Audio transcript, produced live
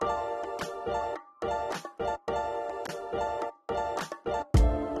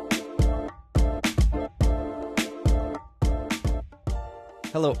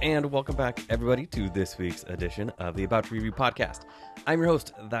Hello and welcome back, everybody, to this week's edition of the About to Review podcast. I'm your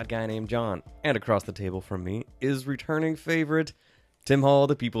host, that guy named John, and across the table from me is returning favorite, Tim Hall,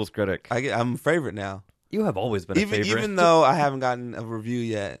 the People's Critic. I'm a favorite now. You have always been a favorite. Even though I haven't gotten a review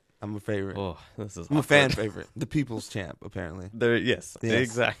yet, I'm a favorite. Oh, this is I'm a awkward. fan favorite. The People's Champ, apparently. Yes,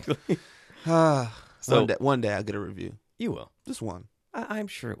 exactly. So one day I'll get a review. You will. Just one. I'm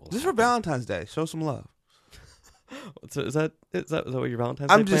sure it will. Just for Valentine's Day. Show some love. So is that what your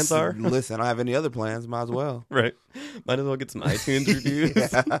Valentine's Day plans are? Listen, I don't have any other plans. Might as well. Right. Might as well get some iTunes reviews.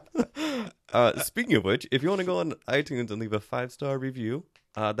 Speaking of which, if you want to go on iTunes and leave a 5-star review,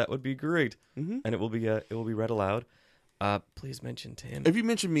 that would be great. Mm-hmm. And it will be read aloud. Please mention Tim. If you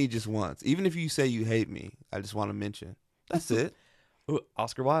mention me just once, even if you say you hate me, I just want to mention. That's it. Ooh,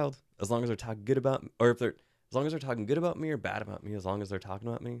 Oscar Wilde. As long as they're talking good about, as long as they're talking good about me or bad about me, as long as they're talking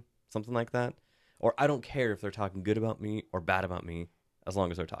about me, something like that. Or I don't care if they're talking good about me or bad about me, as long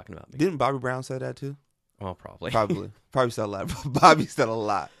as they're talking about me. Didn't Bobby Brown say that too? Well, probably. Probably said a lot. Bobby said a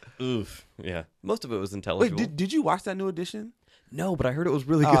lot. Oof. Yeah. Most of it was intelligible. Wait, did you watch that new edition? No, but I heard it was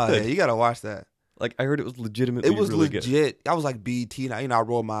really good. Oh, yeah, you gotta watch that. Like, I heard it was legitimately It was really legit. I was like BET, and I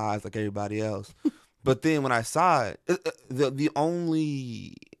rolled my eyes like everybody else. But then when I saw it, the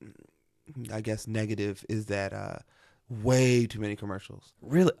only, I guess, negative is that way too many commercials.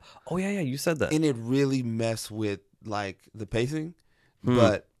 Really? Oh, yeah, you said that. And it really messed with, like, the pacing.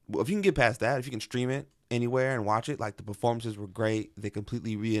 But if you can get past that, if you can stream it anywhere and watch it, like, the performances were great. They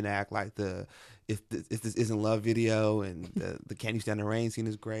completely reenact, like, if this isn't love video, and the Can You Stand the Rain scene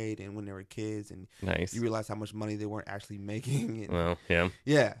is great, and when they were kids, and nice. you realize how much money they weren't actually making. And, well,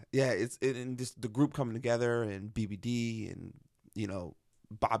 yeah. Yeah, and just the group coming together, and BBD, and, you know,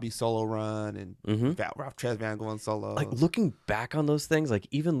 Bobby's solo run, and Ralph Tresvant going solo. Like, looking back on those things, like,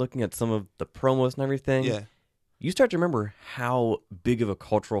 even looking at some of the promos and everything, yeah, you start to remember how big of a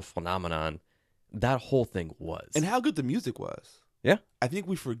cultural phenomenon that whole thing was. and how good the music was. Yeah. I think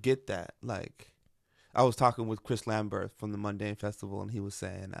we forget that. Like, I was talking with Chris Lambert from the Mundane Festival, and he was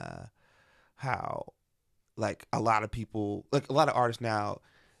saying how, like, a lot of people, like, a lot of artists now,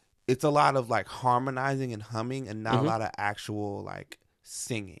 it's a lot of, like, harmonizing and humming, and not a lot of actual, like,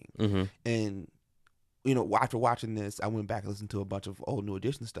 singing. And, you know, after watching this, I went back and listened to a bunch of old New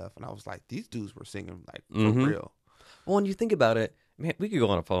Edition stuff, and I was like, these dudes were singing, like, for real. Well, when you think about it, man, we could go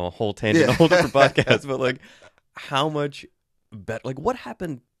on a whole tangent, a whole different podcast, but, like, how much better, like, what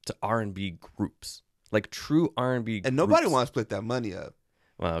happened to R&B groups? Like, true R&B groups. And nobody wants to split that money up.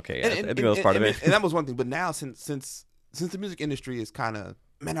 Well, okay, I think that was part of it. And that was one thing. But now, since the music industry is kind of,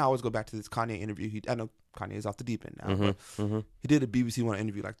 man, I always go back to this Kanye interview. I know Kanye is off the deep end now, but he did a BBC One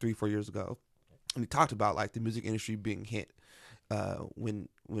interview like 3-4 years ago, and he talked about, like, the music industry being hit when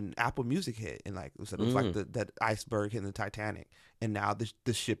Apple Music hit, and, like, it was like that iceberg hitting the Titanic, and now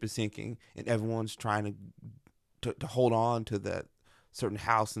the ship is sinking, and everyone's trying to hold on to that certain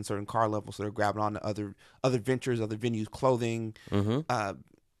house and certain car levels, so they're grabbing on to other ventures, other venues, clothing,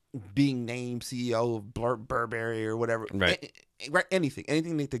 being named CEO of Burberry or whatever, right?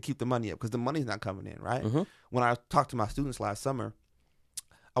 Anything to keep the money up, because the money's not coming in, right? When I talked to my students last summer,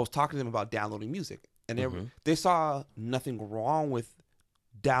 I was talking to them about downloading music, and they saw nothing wrong with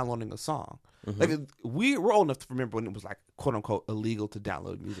downloading a song. Like, we're old enough to remember when it was, like, quote unquote illegal to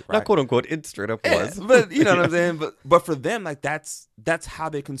download music, right? Not quote unquote, it straight up was. But you know what I'm saying? But for them, like, that's how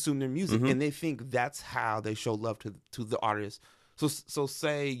they consume their music, and they think that's how they show love to the artist. So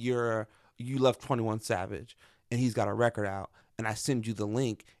say you love 21 Savage, and he's got a record out, and I send you the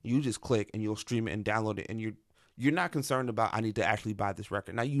link, you just click and you'll stream it and download it, and you're not concerned about, I need to actually buy this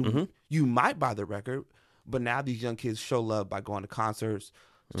record. Now you might buy the record, but now these young kids show love by going to concerts,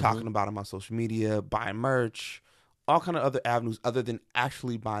 talking about them on social media, buying merch, all kind of other avenues other than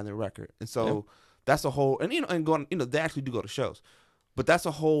actually buying the record. And so that's a whole, and going, they actually do go to shows, but that's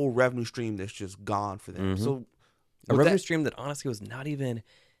a whole revenue stream that's just gone for them. So a revenue stream that honestly was not even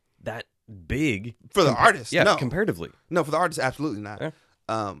that big for the artist. Yeah, no. comparatively. No, for the artist, absolutely not.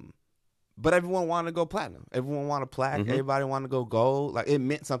 Yeah. But everyone wanted to go platinum. Everyone wanted plaque. Everybody wanted to go gold. Like, it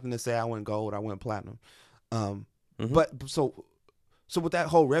meant something to say, I went gold, I went platinum. But so with that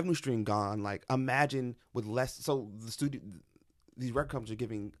whole revenue stream gone, like, imagine with less. So these record companies are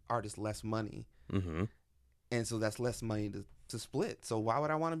giving artists less money, and so that's less money to split. So why would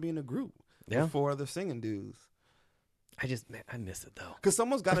I want to be in a group with 4 other singing dudes? I miss it though. Because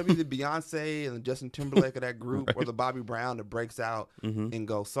someone's got to be the Beyonce and the Justin Timberlake of that group, right, or the Bobby Brown that breaks out and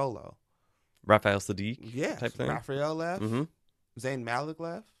goes solo. Raphael Sadiq, yeah, type thing. Raphael left. Zayn Malik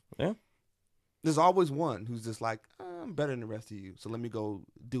left. Yeah. There's always one who's just like, I'm better than the rest of you, so let me go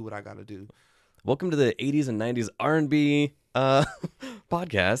do what I got to do. Welcome to the 80s and 90s R&B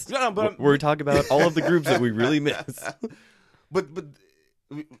podcast, No, but where we talk about all of the groups that we really miss. but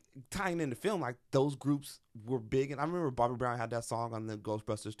tying into film, like those groups were big, and I remember Bobby Brown had that song on the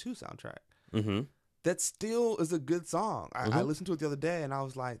Ghostbusters 2 soundtrack. Mm-hmm. That still is a good song. I listened to it the other day, and I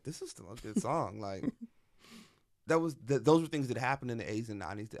was like, "This is still a good song." Like those were things that happened in the 80s and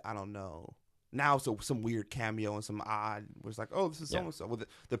 90s that I don't know. Now, so some weird cameo and some odd where it's like, "Oh, this is so and so." Well,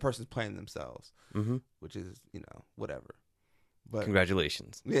 the person's playing themselves, which is whatever. But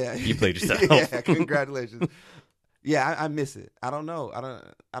Congratulations. yeah, You played yourself. Yeah, congratulations. Yeah, I miss it. I don't know. I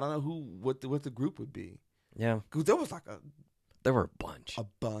don't know what the group would be. Yeah. Because there was like There were a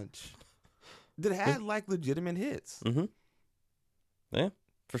bunch. That had like legitimate hits. Mm-hmm. Yeah,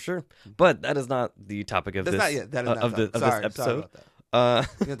 for sure. But that is not the topic of That's this not yet. That is not of sorry, this sorry episode. about that.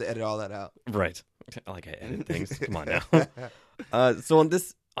 You have to edit all that out. Right. I like I edit things. Come on now. So on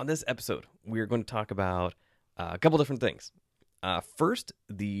this episode, we are going to talk about a couple different things. First,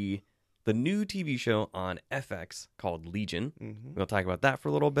 the new TV show on FX called Legion. Mm-hmm. We'll talk about that for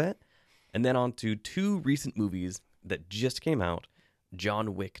a little bit. And then on to two recent movies that just came out,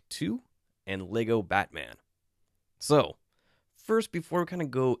 John Wick 2 and Lego Batman. So, first, before we kind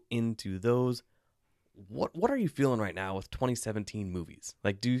of go into those, what are you feeling right now with 2017 movies?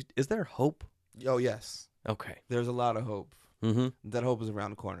 Like, is there hope? Oh, yes. Okay. There's a lot of hope. Mm-hmm. That hope is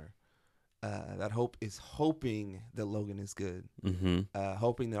around the corner. That hope is hoping that Logan is good. Mm-hmm.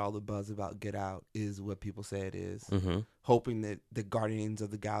 Hoping that all the buzz about Get Out is what people say it is. Mm-hmm. Hoping that the Guardians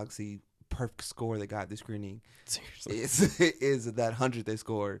of the Galaxy perfect score they got at the screening Seriously. is that 100 they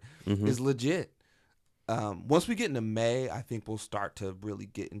scored Mm-hmm. is legit. Once we get into May, I think we'll start to really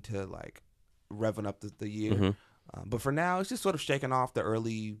get into like revving up the year. Mm-hmm. But for now, it's just sort of shaking off the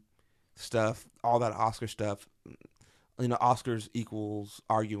early stuff, all that Oscar stuff. Oscars equals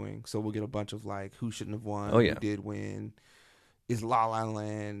arguing, so we'll get a bunch of like who shouldn't have won, who did win. Is La La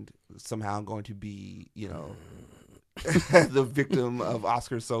Land somehow going to be, the victim of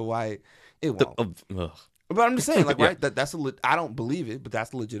Oscars So White? It won't. But I'm just saying, like, right? That's I don't believe it, but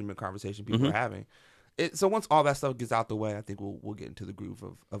that's a legitimate conversation people are having. So once all that stuff gets out the way, I think we'll get into the groove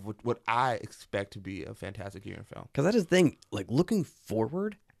of what I expect to be a fantastic year in film. Because that is the thing, like looking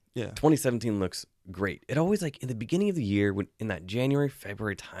forward, 2017 looks great. It always, like in the beginning of the year, when in that January,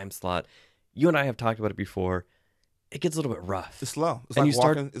 February time slot, you and I have talked about it before, it gets a little bit rough. It's slow.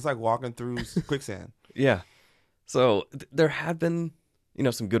 It's like walking through quicksand. Yeah. So there have been,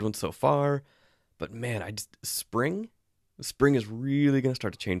 some good ones so far, but man, spring is really going to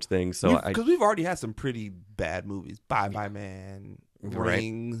start to change things. So because we've already had some pretty bad movies. Bye Bye Man,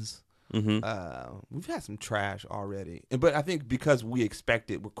 Rings. Mm-hmm. We've had some trash already, but I think because we expect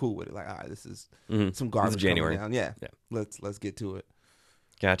it, we're cool with it. Like, all right, this is some garbage. It's January. Down. Yeah. Let's get to it.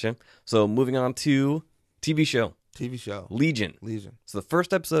 Gotcha. So moving on to TV show Legion. So the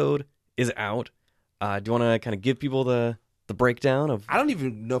first episode is out. Do you want to kind of give people the breakdown of? I don't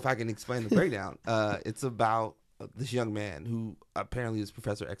even know if I can explain the breakdown. It's about this young man who apparently is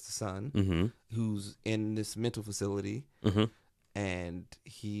Professor X's son, who's in this mental facility, and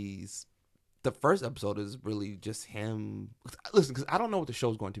the first episode is really just him. Listen, because I don't know what the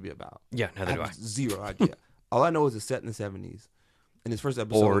show's going to be about. Yeah, neither do I. Zero idea. All I know is it's set in the 70s. And his first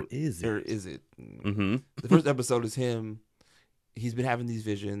episode, or is it? Mm-hmm. The first episode is him. He's been having these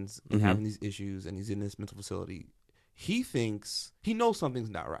visions and having these issues, and he's in this mental facility. He knows something's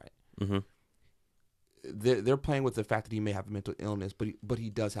not right. Mm-hmm. They're playing with the fact that he may have a mental illness, but he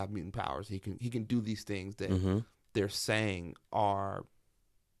does have mutant powers. He can do these things that they're saying are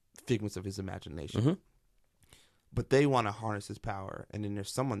figments of his imagination. But they want to harness his power, and then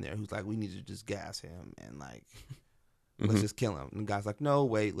there's someone there who's like, we need to just gas him and like let's just kill him. And the guy's like, no,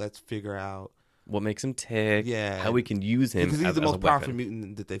 wait, let's figure out what makes him tick. How we can use him because he's the most powerful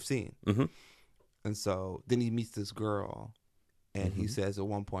mutant that they've seen. And so then he meets this girl, and he says at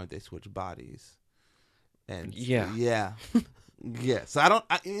one point they switch bodies. And yeah. So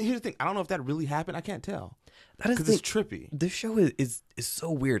here's the thing. I don't know if that really happened. I can't tell. That is because it's trippy. This show is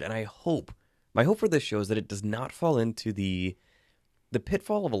so weird, and my hope for this show is that it does not fall into the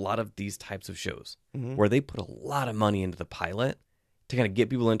pitfall of a lot of these types of shows, where they put a lot of money into the pilot to kind of get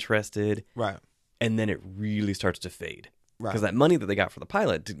people interested, right? And then it really starts to fade, right? Because that money that they got for the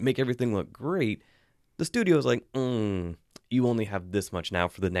pilot to make everything look great, the studio's like, you only have this much now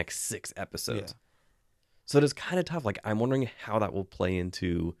for the next 6 episodes. Yeah. So it is kind of tough. Like, I'm wondering how that will play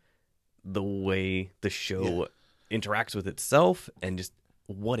into the way the show interacts with itself and just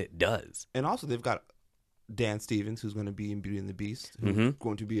what it does. And also, they've got Dan Stevens, who's going to be in Beauty and the Beast, who's Mhm.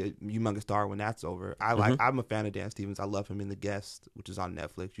 going to be a humongous star when that's over. I'm a fan of Dan Stevens. I love him in The Guest, which is on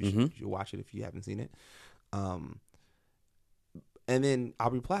Netflix. You should watch it if you haven't seen it. And then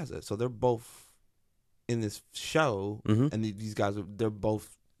Aubrey Plaza. So they're both in this show, and these guys they're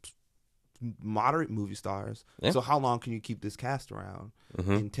both moderate movie stars. Yeah. So how long can you keep this cast around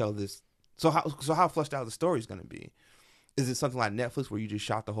and tell this? So how fleshed out the story is going to be? Is it something like Netflix where you just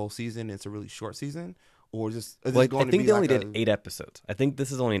shot the whole season and it's a really short season, or is this Well, going I to think be they like only did 8 episodes. I think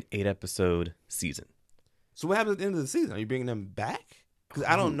this is only an 8-episode season. So what happens at the end of the season? Are you bringing them back? Because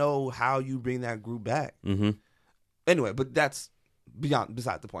I don't know how you bring that group back. Anyway, but that's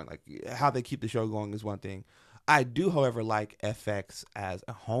beside the point. Like how they keep the show going is one thing. I do, however, like FX as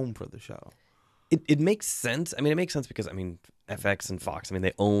a home for the show. It makes sense. I mean, it makes sense because, I mean, FX and Fox, I mean,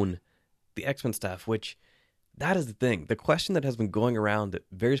 they own the X-Men stuff, which that is the thing. The question that has been going around that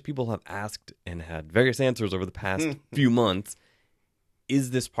various people have asked and had various answers over the past few months,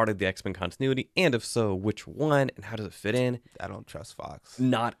 is this part of the X-Men continuity? And if so, which one and how does it fit in? I don't trust Fox.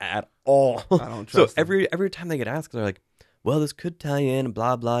 Not at all. I don't trust So every time they get asked, they're like, well, this could tie in,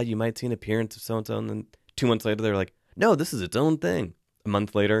 blah, blah. You might see an appearance of so-and-so. And then 2 months later, they're like, no, this is its own thing. A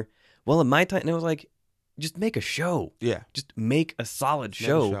month later, well, it might tie. And it was like, just make a show. Yeah. Just make a solid Make a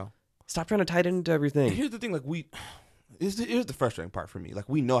show. Stop trying to tie it into everything. And here's the thing, like here's the frustrating part for me. Like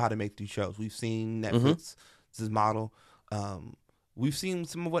we know how to make these shows. We've seen Netflix's model. We've seen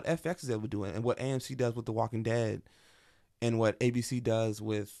some of what FX is able to do and what AMC does with The Walking Dead, and what ABC does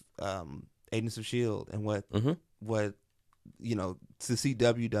with Agents of S.H.I.E.L.D. and what the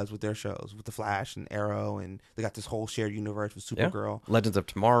CW does with their shows, with The Flash and Arrow, and they got this whole shared universe with Supergirl. Legends of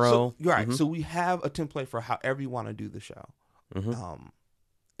Tomorrow. So, you're right. So we have a template for however you want to do the show.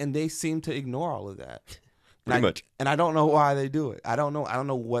 And they seem to ignore all of that. Pretty much. And I don't know why they do it. I don't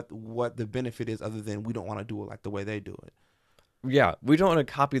know what the benefit is other than we don't want to do it like the way they do it. Yeah, we don't want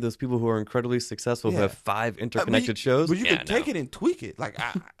to copy those people who are incredibly successful, who have 5 interconnected shows. But you can take it and tweak it, like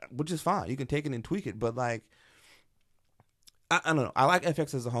which is fine. You can take it and tweak it, but like I don't know. I like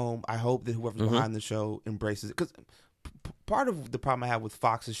FX as a home. I hope that whoever's behind the show embraces it, because part of the problem I have with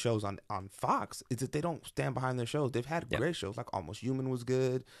Fox's shows on Fox is that they don't stand behind their shows. They've had great shows, like Almost Human was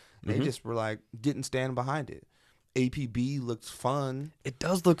good. They just were like didn't stand behind it. APB looks fun. It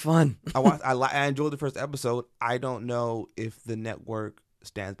does look fun. I enjoyed the first episode. I don't know if the network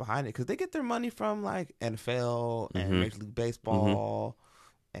stands behind it because they get their money from like NFL and Major League Baseball,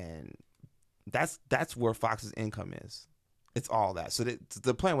 and that's where Fox's income is. It's all that. So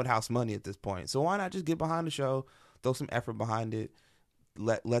they're playing with house money at this point. So why not just get behind the show, throw some effort behind it,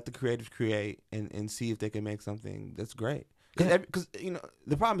 let the creatives create, and see if they can make something that's great. Because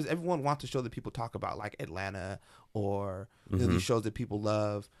the problem is everyone wants a show that people talk about, like Atlanta or these shows that people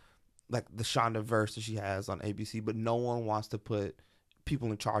love, like the Shonda Verse that she has on ABC. But no one wants to put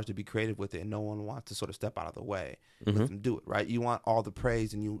people in charge to be creative with it, and no one wants to sort of step out of the way and let them do it. Right? You want all the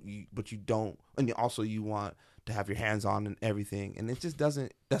praise, but you don't, and also you want to have your hands on and everything, and it just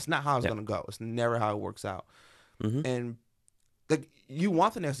doesn't. That's not how it's gonna go. It's never how it works out. And like you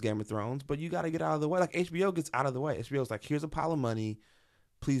want the next Game of Thrones, but you got to get out of the way. Like HBO gets out of the way. HBO's like, here's a pile of money,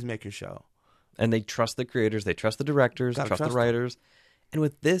 please make your show. And they trust the creators, they trust the directors, trust the writers. And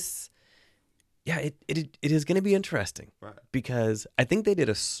with this, it is going to be interesting, right? Because I think they did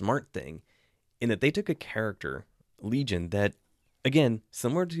a smart thing in that they took a character, Legion, that again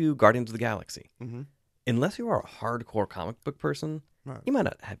similar to Guardians of the Galaxy. Unless you are a hardcore comic book person, you might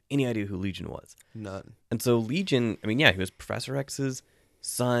not have any idea who Legion was. None. And so Legion, I mean, he was Professor X's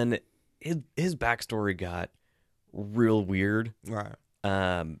son. His backstory got real weird. Right.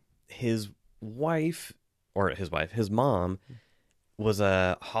 His mom was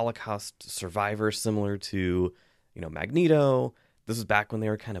a Holocaust survivor, similar to, Magneto. This was back when they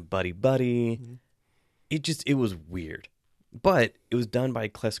were kind of buddy. It was weird, but it was done by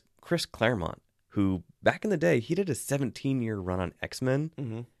Chris Claremont, who back in the day, he did a 17-year run on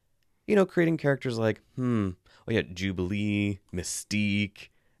X-Men, creating characters like, Jubilee, Mystique,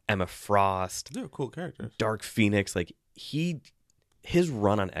 Emma Frost. They're cool characters. Dark Phoenix. Like, his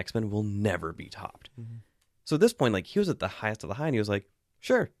run on X-Men will never be topped. So at this point, like, he was at the highest of the high, and he was like,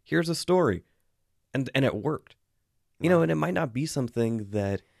 sure, here's a story. And it worked. And it might not be something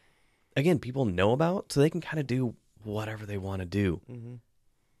that, again, people know about, so they can kind of do whatever they want to do.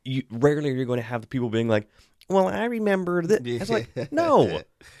 Rarely are you going to have the people being like, well, I remember that. It's like, no.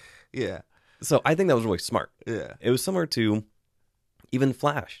 Yeah. So I think that was really smart. Yeah. It was similar to even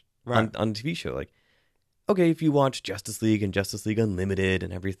Flash on the TV show. Like, okay, if you watch Justice League and Justice League Unlimited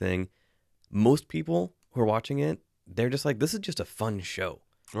and everything, most people who are watching it, they're just like, this is just a fun show.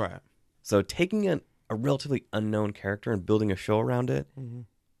 Right. So taking a a relatively unknown character and building a show around it, Mhm.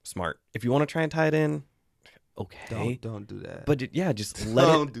 smart. If you want to try and tie it in, okay. Don't do that. But just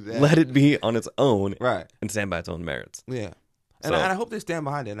Don't do that. let it be on its own right. and stand by its own merits. Yeah. So, And I hope they stand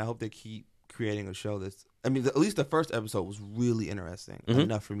behind it, and I hope they keep creating a show that's. I mean, at least the first episode was really interesting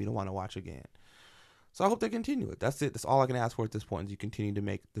enough for me to want to watch again. So I hope they continue it. That's it. That's all I can ask for at this point. Is you continue to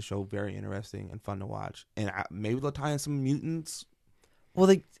make the show very interesting and fun to watch, and maybe they'll tie in some mutants. well,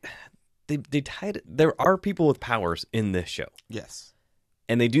 they tied it. There are people with powers in this show, Yes.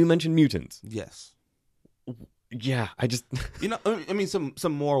 and they do mention mutants. Yes. Yeah, I just You know, I mean, some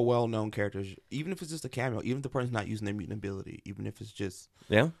more well known characters. Even if it's just a cameo, even if the person's not using their mutant ability, even if it's just,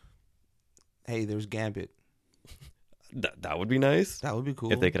 yeah, hey, there's Gambit. that would be nice That would be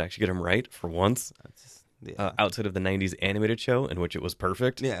cool. if they could actually get him right for once. Yeah. Outside of the '90s animated show, in which it was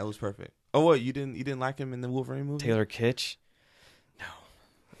perfect. Yeah, it was perfect. Oh, what you didn't like him in the Wolverine movie? Taylor Kitsch,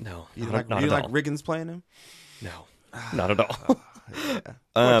 no, You not didn't at like all. Riggins playing him? No, not at all. Yeah.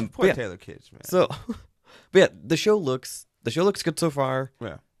 Poor but yeah. Taylor Kitsch, man. So, but yeah, the show looks good so far.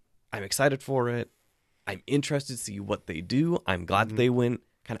 Yeah. I'm excited for it. I'm interested to see what they do. I'm glad that they went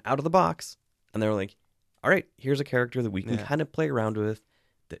kind of out of the box and they were like, all right, here's a character that we can kind of play around with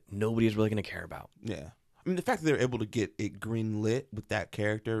that nobody is really going to care about. Yeah. I mean, the fact that they're able to get it green lit with that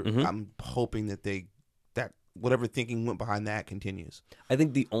character, I'm hoping that that whatever thinking went behind that continues. I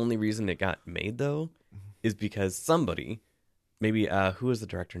think the only reason it got made, though, is because somebody, maybe, who was the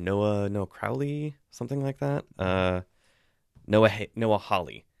director? Noah Crowley? Something like that? Noah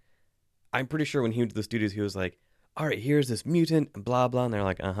Hawley. I'm pretty sure when he went to the studios, he was like, all right, here's this mutant, and blah, blah. And they're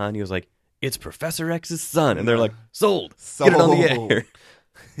like, and he was like, it's Professor X's son. And they're like, sold. Get it on the air.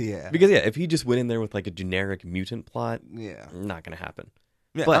 Yeah. Because, if he just went in there with like a generic mutant plot, Yeah. not going to happen.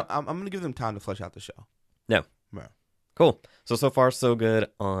 Yeah. But I'm going to give them time to flesh out the show. No. Yeah. Cool. So far, so good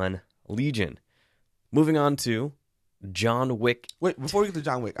on Legion. Moving on to John Wick. Wait, before we get to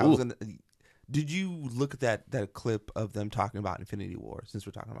John Wick, did you look at that clip of them talking about Infinity War, since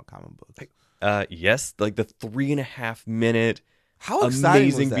we're talking about comic books? Yes, like the 3.5 minute How exciting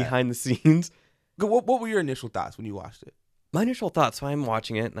amazing was that? behind the scenes. What were your initial thoughts when you watched it? My initial thoughts, so I'm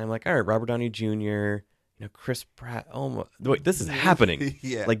watching it and I'm like, all right, Robert Downey Jr., Chris Pratt. Oh my, wait, this is happening.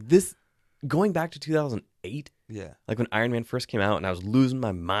 Yeah. Like this, going back to 2008, Yeah. like when Iron Man first came out and I was losing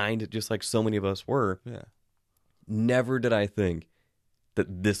my mind, just like so many of us were. Yeah. Never did I think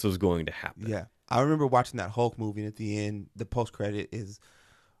that this was going to happen. Yeah. I remember watching that Hulk movie, and at the end, the post credit is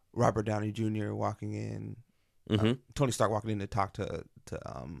Robert Downey Jr. walking in, Tony Stark walking in to talk to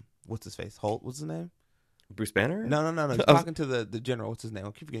what's his face? Hulk, what's his name? Bruce Banner? No. He's talking to the general. What's his name?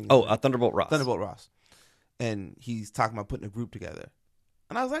 I keep forgetting. Oh, Thunderbolt Ross. Thunderbolt Ross. And he's talking about putting a group together.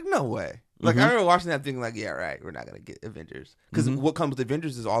 And I was like, no way. Like, I remember watching that thing like, yeah, right, we're not going to get Avengers. Because what comes with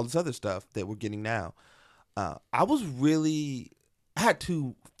Avengers is all this other stuff that we're getting now. I had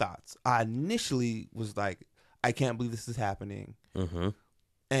two thoughts. I initially was like, I can't believe this is happening.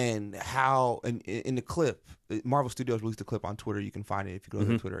 And how, and in the clip, Marvel Studios released a clip on Twitter. You can find it if you go to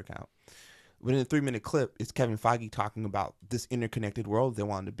their Twitter account. But in a 3-minute clip, it's Kevin Feige talking about this interconnected world they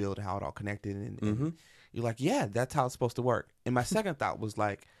wanted to build and how it all connected. And you're like, yeah, that's how it's supposed to work. And my second thought was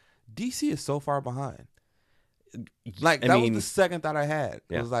like, DC is so far behind. Like, that was the second thought I had.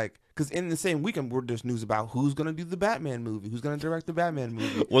 Yeah. It was like, because in the same weekend, there's news about who's going to do the Batman movie, who's going to direct the Batman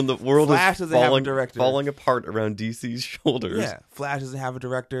movie. When the world Flash is doesn't have a director. falling apart around DC's shoulders. Yeah, Flash doesn't have a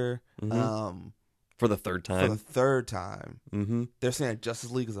director. For the third time. For the third time. They're saying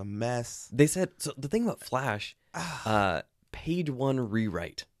Justice League is a mess. They said, so the thing about Flash, page 1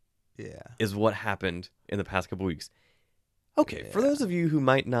 rewrite is what happened in the past couple weeks. Okay, for those of you who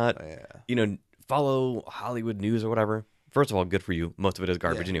might not, follow Hollywood news or whatever, first of all, good for you. Most of it is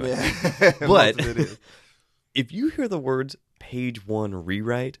garbage anyway. Yeah. But Most of it is. if you hear the words page 1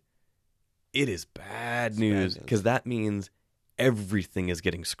 rewrite, it is bad news because that means everything is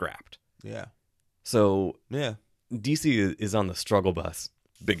getting scrapped. Yeah. So yeah, DC is on the struggle bus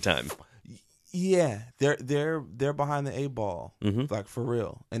big time. Yeah, they're behind the 8-ball, like for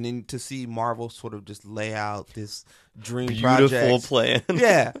real. And then to see Marvel sort of just lay out this dream beautiful plan,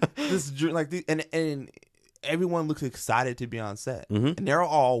 yeah, this dream, like and everyone looks excited to be on set, and they're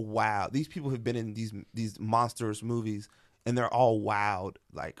all wowed. These people have been in these monstrous movies, and they're all wowed,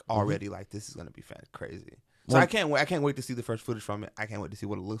 like already. Like, this is gonna be crazy. So I can't wait to see the first footage from it. I can't wait to see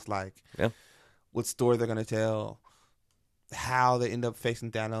what it looks like. Yeah. What story they're gonna tell, how they end up facing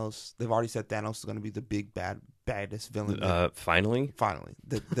Thanos. They've already said Thanos is gonna be the big baddest villain. Finally,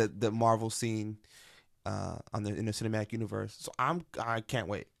 the Marvel scene in the cinematic universe. So I can't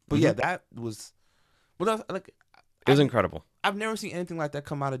wait. But yeah, that was, well, that was, like, it was incredible. I've never seen anything like that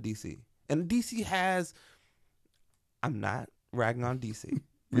come out of DC, And DC has, I'm not ragging on DC,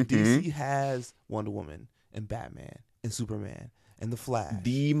 but DC has Wonder Woman and Batman and Superman and The Flash.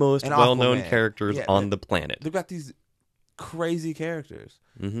 The most and well-known Aquaman. characters Yeah, on the planet. They've got these crazy characters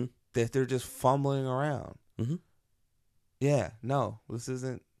Mm-hmm. that they're just fumbling around. Mm-hmm. Yeah, no, this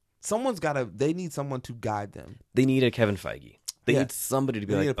isn't. Someone's got to, they need someone to guide them. They need a Kevin Feige. They Yeah. need somebody to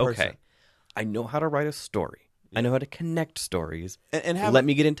be They need like, a person. okay, I know how to write a story. I know how to connect stories. And have, Let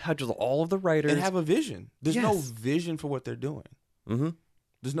me get in touch with all of the writers. and have a vision. There's no Yes. vision for what they're doing. Mm-hmm.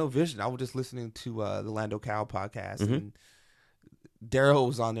 There's no vision. I was just listening to the Lando Cal podcast, Mhm. and Daryl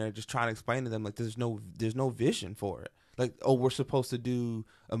was on there just trying to explain to them like there's no vision for it. Like, oh, we're supposed to do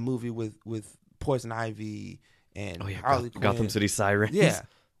a movie with Poison Ivy and Oh yeah, Harley Quinn. Gotham City Sirens. Yeah,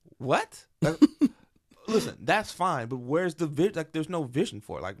 what? Like, listen, that's fine, but where's the vision? Like, there's no vision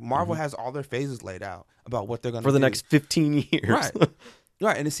for it. Like, Marvel has all their phases laid out about what they're going to for the do. next 15 years. Right.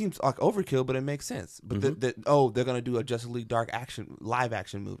 Right, and it seems like overkill, but it makes sense. But they're gonna do a Justice League live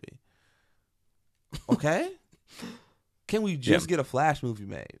action movie. Okay, can we just get a Flash movie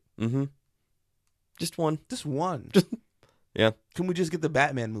made? Mm-hmm. Just one. Just one. Yeah. Can we just get the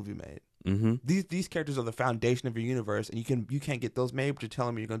Batman movie made? Mm-hmm. These characters are the foundation of your universe, and you can't get those made. But you're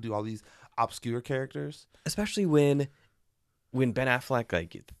telling me you're gonna do all these obscure characters? Especially when Ben Affleck,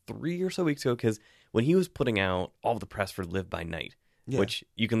 like 3 or so weeks ago, because when he was putting out all the press for Live by Night, which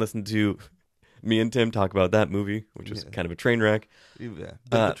you can listen to me and Tim talk about that movie, which was kind of a train wreck. Yeah,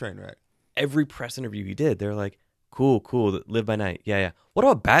 the train wreck. Every press interview he did, they're like, cool, Live by Night. Yeah. What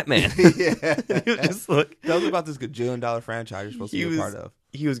about Batman? Yeah, He was just like, tell us about this gajillion-dollar franchise you're supposed to be a part of.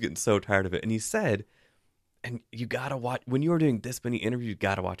 He was getting so tired of it. And he said, and you got to watch, when you are doing this many interviews, you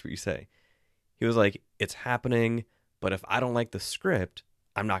got to watch what you say. He was like, it's happening, but if I don't like the script,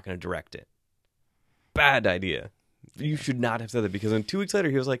 I'm not going to direct it. Bad idea. You should not have said that, because then 2 weeks later,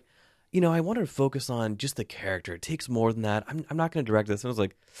 he was like, I wanted to focus on just the character. It takes more than that. I'm not going to direct this. And I was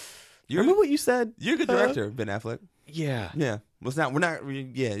like, remember what you said? You're a good director, Ben Affleck. Yeah. Yeah. Well, it's not. We're not.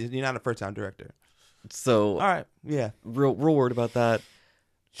 Yeah, you're not a first-time director. So, All right. Yeah. real worried about that.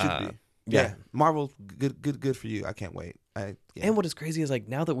 Should be. Yeah. Marvel, good for you. I can't wait. And what is crazy is, like,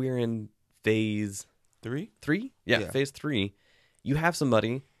 now that we're in phase 3? 3, phase 3, you have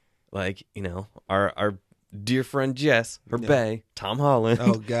somebody like our dear friend Jess, her bae, Tom Holland.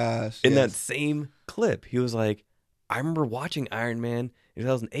 Oh gosh! In that same clip, he was like, "I remember watching Iron Man in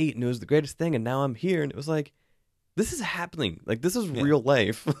 2008, and it was the greatest thing, and now I'm here." And it was like, this is happening. Like, this is real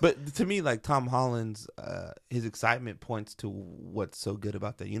life. But to me, like, Tom Holland's his excitement points to what's so good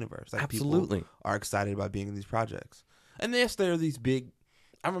about the universe. Like, Absolutely, people are excited about being in these projects. And yes, there are these big.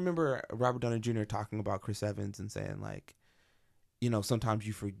 I remember Robert Downey Jr. talking about Chris Evans and saying, like, sometimes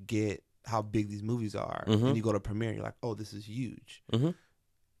you forget how big these movies are, and you go to premiere, and you're like, oh, this is huge. Mm-hmm.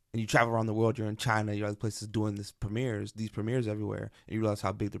 And you travel around the world, you're in China, you're other places doing these premieres everywhere, and you realize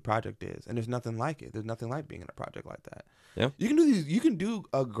how big the project is. And there's nothing like it. There's nothing like being in a project like that. Yeah. You can do these. You can do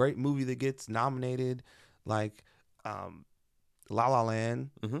a great movie that gets nominated, like La La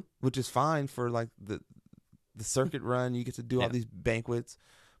Land, which is fine for like the circuit run. You get to do all these banquets,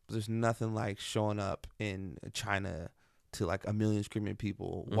 but there's nothing like showing up in China to like 1 million screaming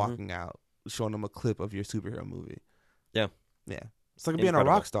people walking out, showing them a clip of your superhero movie. Yeah. Yeah. It's like being a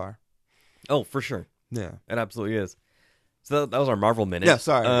rock star. Oh, for sure. Yeah. It absolutely is. So that was our Marvel minute. Yeah,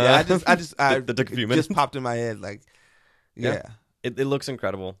 sorry. I that took a few minutes. Just popped in my head. Like, yeah. It looks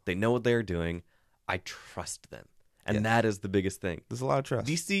incredible. They know what they're doing. I trust them. And that is the biggest thing. There's a lot of trust.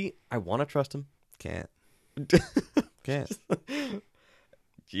 DC, I want to trust them. Can't. Can't.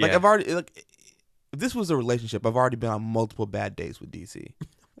 Yeah. Like, I've already, like, if this was a relationship, I've already been on multiple bad dates with DC.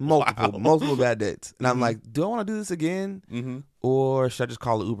 Multiple bad dates. And I'm like, do I want to do this again? Mm-hmm. Or should I just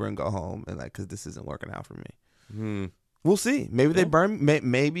call an Uber and go home? And like, because this isn't working out for me. Mm. We'll see. Maybe they burn.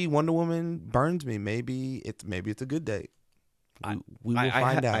 Maybe Wonder Woman burns me. Maybe it's a good date. We will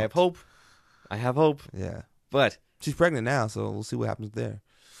find out. I have hope. Yeah. But she's pregnant now, so we'll see what happens there.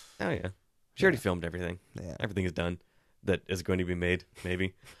 Oh yeah. She already filmed everything. Yeah. Everything is done that is going to be made,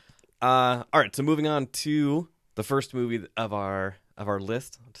 maybe. All right, so moving on to the first movie of our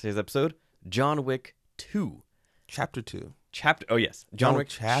list, today's episode, John Wick 2. Chapter 2. Oh yes, John Wick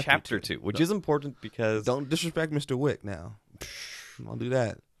Chapter 2, which is important because don't disrespect Mr. Wick now. Don't do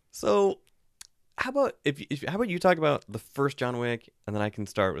that. So, how about how about you talk about the first John Wick, and then I can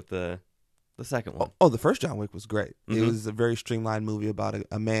start with the second one. Oh, the first John Wick was great. It was a very streamlined movie about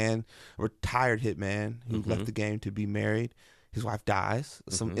a man, a retired hitman who left the game to be married. His wife dies,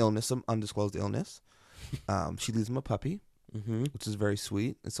 some illness, some undisclosed illness. She leaves him a puppy, which is very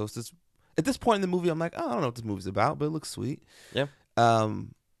sweet. And so it's this. At this point in the movie, I'm like, oh, I don't know what this movie's about, but it looks sweet. Yeah.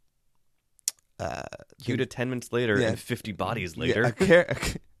 Cue to 10 minutes later Yeah. and 50 bodies Yeah, later.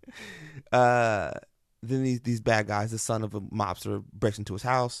 then these bad guys, the son of a mobster, breaks into his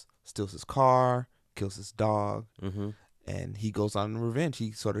house, steals his car, kills his dog, Mm-hmm. and he goes on revenge.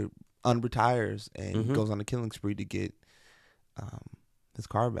 He sort of unretires and Mhm. goes on a killing spree to get his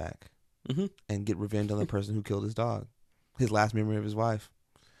car back Mm-hmm. and get revenge on the person who killed his dog, his last memory of his wife.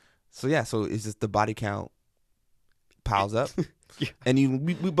 So yeah, so it's just the body count piles up. Yeah. And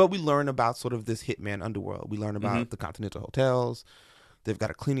we learn about sort of this hitman underworld. We learn about Mhm. the Continental Hotels. They've got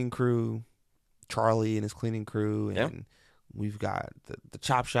a cleaning crew, Charlie and his cleaning crew, and Yeah. we've got the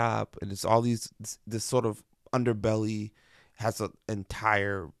chop shop, and it's all this sort of underbelly has an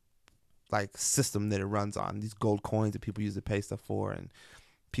entire like system that it runs on. These gold coins that people use to pay stuff for, and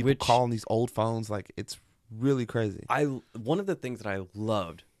people Which- calling these old phones. Like it's really crazy. One of the things that I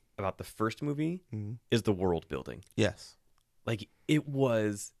loved about the first movie Mhm. is the world building. Yes. Like, it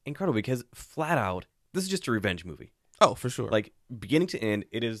was incredible because flat out, this is just a revenge movie. Oh, for sure. Like, beginning to end,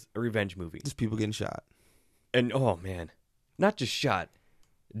 it is a revenge movie. just people getting shot. And oh man, not just shot.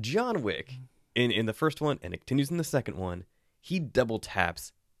 John Wick in the first one, and it continues in the second one, he double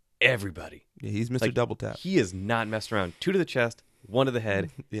taps everybody. Yeah, he's Mr. Like, Double Tap. He is not messing around. 2 to the chest, 1 to the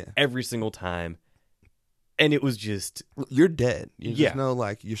head, Yeah. every single time. And it was just, You're dead. You Yeah. just know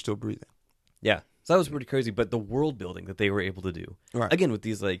like you're still breathing. yeah. So that was pretty crazy. But the world building that they were able to do, Right. again, with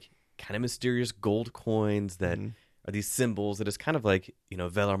these like kind of mysterious gold coins that Mhm. are these symbols that is kind of like,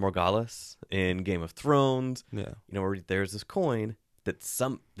 Valar Morghulis in Game of Thrones, Yeah. where there's this coin that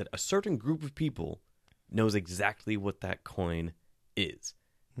a certain group of people knows exactly what that coin is.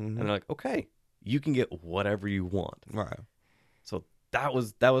 Mhm. And they're like, okay, you can get whatever you want. Right. So that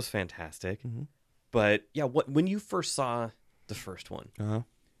was fantastic. Mhm. But yeah, when you first saw the first one, Uh-huh.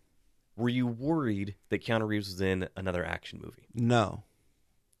 were you worried that Keanu Reeves was in another action movie? No.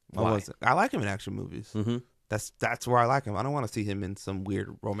 I Why? wasn't. I like him in action movies. Mm-hmm. That's where I like him. I don't want to see him in some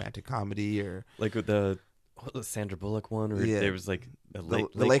weird romantic comedy or Like with what was the Sandra Bullock one, or Yeah. there was like the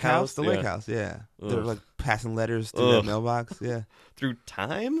lake house. The Yeah. lake house. Yeah. They're Ugh. like passing letters through the Ugh. mailbox. Yeah. through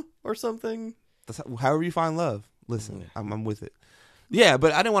time or something. That's however you find love. Listen, Yeah. I'm with it. Yeah,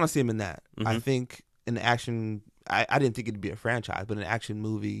 but I didn't want to see him in that. I Mhm. think an action. I didn't think it'd be a franchise, but an action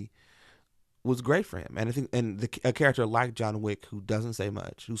movie was great for him. And I think a character like John Wick who doesn't say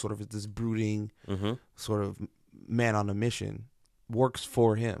much, who sort of is this brooding Mm-hmm. sort of man on a mission, works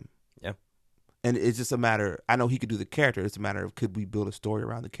for him. Yeah. And it's just a matter. I know he could do the character. It's a matter of could we build a story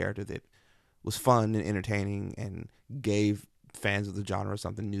around the character that was fun and entertaining and gave fans of the genre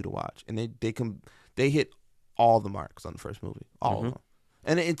something new to watch. And they hit all the marks on the first movie, all of Mhm. them.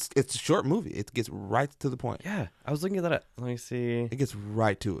 And it's a short movie. It gets right to the point. Yeah, I was looking at that. Let me see. It gets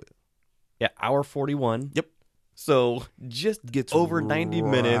right to it. Yeah, hour 41. Yep. So just Gets over 90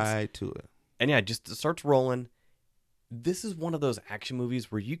 minutes. right to it. And yeah, just starts rolling. This is one of those action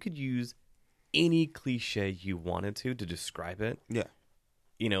movies where you could use any cliche you wanted to describe it. Yeah.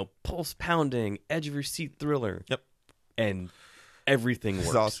 Pulse pounding, edge of your seat thriller. Yep. And everything works.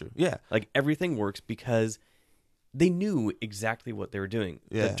 It's all true. Yeah. Like everything works because they knew exactly what they were doing.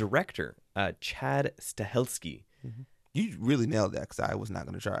 Yeah. The director, Chad Stahelski. You really nailed that because I was not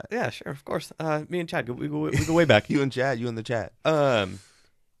going to try it. Yeah, sure, of course. Me and Chad, we go way back. You and Chad, you in the chat.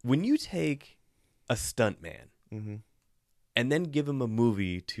 When you take a stuntman Mm-hmm. and then give him a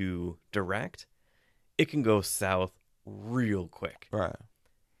movie to direct, it can go south real quick. Right.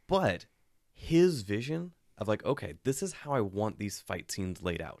 But his vision of like, okay, this is how I want these fight scenes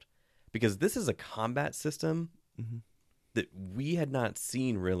laid out. Because this is a combat system Mm-hmm. that we had not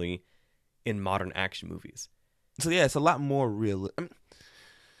seen really in modern action movies. So yeah, it's a lot more real.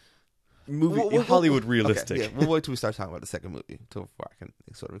 Hollywood realistic. Okay, yeah, we'll wait till we start talking about the second movie before I can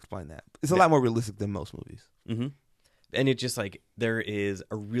sort of explain that. It's a lot more realistic than most movies. Mm-hmm. And it's just like there is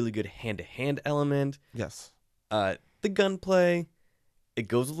a really good hand-to-hand element. Yes. The gunplay, it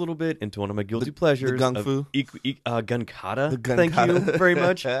goes a little bit into one of my guilty pleasures. The gun fu. Gun kata. The gun Thank kata. you very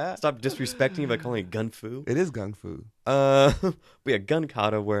much. Stop disrespecting me by calling it gun fu. It is gung fu. But yeah, gun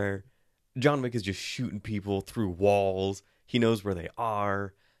kata where John Wick is just shooting people through walls. He knows where they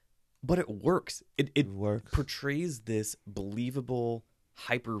are. But it works. It works. portrays this believable,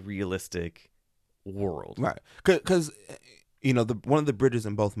 hyper-realistic world. Right. Because, one of the bridges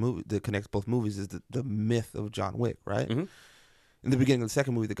in both movies that connects both movies is the myth of John Wick, right? Mhm. In the beginning of the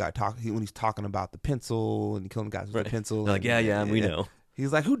second movie, the guy when he's talking about the pencil and killing guys with Right. the pencil. They're like, and- we know.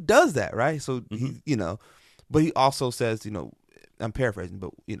 He's like, who does that, right? So, Mhm. but he also says, I'm paraphrasing,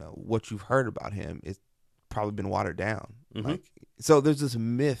 but, what you've heard about him is probably been watered down. Mhm. Like, so there's this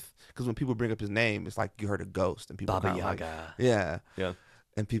myth, because when people bring up his name, it's like you heard a ghost. And people Baba kinda like, Yaga. yeah. Yeah.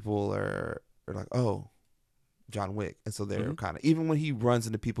 And people are are like, oh, John Wick. And so they're Mhm. kind of, even when he runs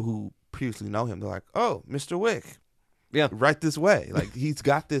into people who previously know him, they're like, oh, Mr. Wick. Yeah. Right this way. Like, he's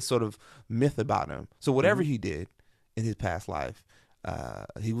got this sort of myth about him. So whatever he did in his past life,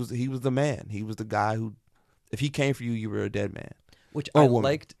 he was the man. He was the guy who, if he came for you, you were a dead man. Which Or I woman.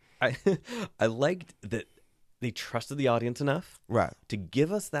 liked. I liked that they trusted the audience enough Right. to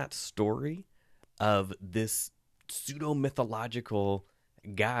give us that story of this pseudo mythological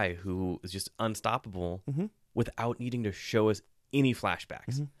guy who is just unstoppable without needing to show us any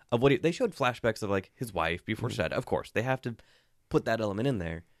flashbacks of what they showed flashbacks of like his wife before she died. Of course, they have to put that element in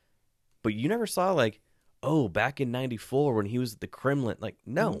there, but you never saw like, oh, back in '94 when he was at the Kremlin. Like,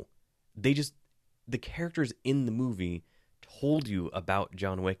 no, they just the characters in the movie told you about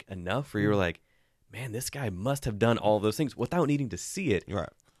John Wick enough where you're like, man, this guy must have done all those things without needing to see it. Right.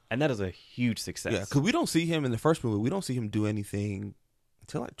 And that is a huge success. Yeah, because we don't see him in the first movie. We don't see him do anything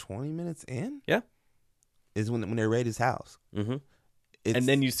until like 20 minutes in. Yeah. Is when they raid his house. Mm-hmm. It's, And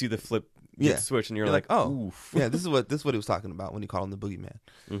then you see the flip Yeah. switch, and you're You're like, like, oh. oof. yeah, this is what he was talking about when he called him the boogeyman.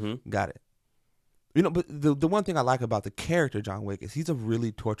 Mm-hmm. Got it. You know, but the one thing I like about the character John Wick is he's a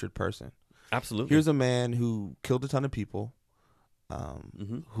really tortured person. Absolutely. Here's a man who killed a ton of people,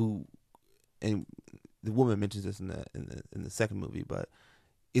 who, and the woman mentions this in the second movie, but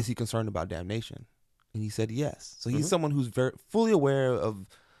is he concerned about damnation? And he said yes. So he's someone who's very fully aware of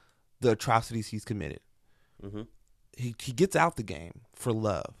the atrocities he's committed. Mm-hmm. He gets out the game for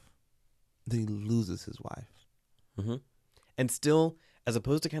love, then he loses his wife. Mm-hmm. And still, as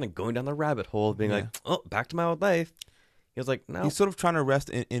opposed to kind of going down the rabbit hole of being like, oh, back to my old life, he was like, no. He's sort of trying to rest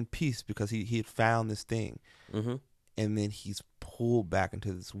in peace because he had found this thing. Mm-hmm. And then he's pulled back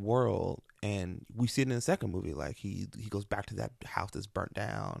into this world, and we see it in the second movie. Like he goes back to that house that's burnt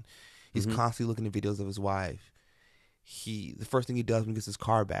down. He's constantly looking at videos of his wife. The first thing he does when he gets his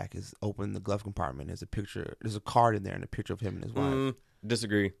car back is open the glove compartment. There's a card in there and a picture of him and his wife.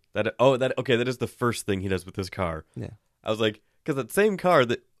 Disagree. That is the first thing he does with his car. Yeah. I was like, because that same car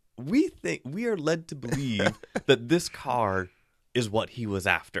that we are led to believe that this car is what he was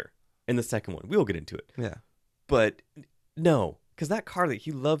after in the second one. We'll get into it. Yeah. But no, because that car that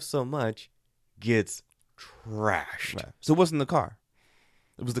he loves so much gets trashed. Right. So it wasn't the car.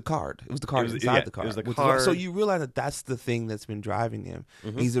 It was the card. It was the card inside the car. It was the Which card. So you realize that that's the thing that's been driving him.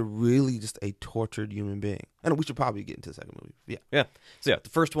 He's really just a tortured human being. And we should probably get into the second movie. Yeah. Yeah. So yeah, the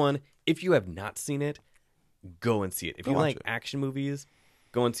first one, if you have not seen it, go and see it. If you like it. action movies,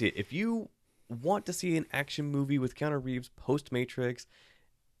 go and see it. If you want to see an action movie with Keanu Reeves post Matrix,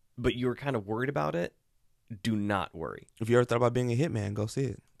 but you're kind of worried about it, do not worry. If you ever thought about being a hitman, go see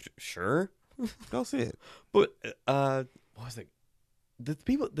it. Sure. Go see it. But what was it? The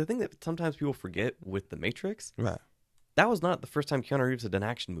thing that sometimes people forget with The Matrix, Right. that was not the first time Keanu Reeves had done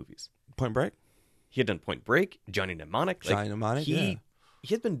action movies. Point Break? He had done Point Break, Johnny Mnemonic. Johnny Mnemonic, he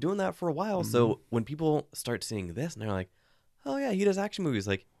had been doing that for a while. So when people start seeing this and they're like, oh yeah, he does action movies.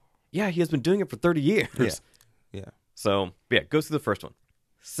 Like, yeah, he has been doing it for 30 years. Yeah. So yeah, go through the first one.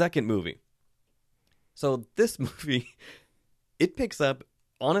 Second movie. So this movie, it picks up,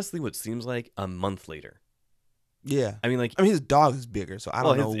 honestly, what seems like a month later. Yeah. I mean, his dog is bigger, so I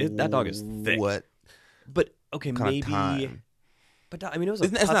don't know that dog is thick. what But okay, kind maybe. of time. But it was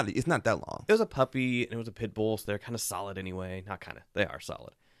It's not that long. It was a puppy and it was a pit bull, so they're kind of solid anyway. Not kind of, they are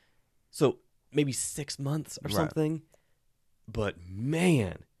solid. So maybe 6 months or something. But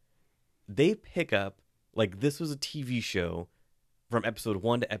man, they pick up like this was a TV show from episode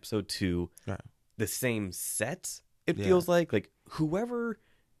 1 to episode 2. Right. The same sets. It feels like whoever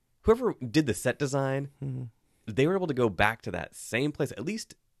did the set design, they were able to go back to that same place. At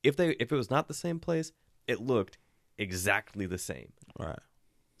least if it was not the same place, it looked exactly the same. Right.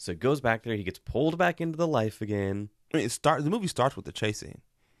 So it goes back there. He gets pulled back into the life again. I mean, the movie starts with the chase scene.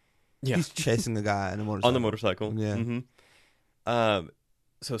 Yeah. He's chasing the guy on the motorcycle. On the motorcycle. Yeah. Mm-hmm.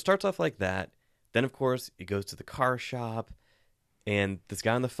 So it starts off like that. Then, of course, he goes to the car shop, and this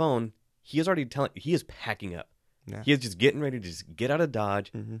guy on the phone, he is packing up. Yeah. He is just getting ready to just get out of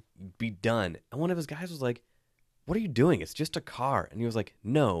Dodge, be done. And one of his guys was like, what are you doing? It's just a car. And he was like,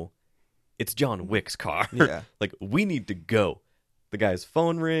 no, it's John Wick's car. Yeah. Like, we need to go. The guy's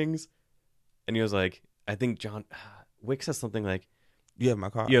phone rings, and he was like, I think John Wick says something like, You have my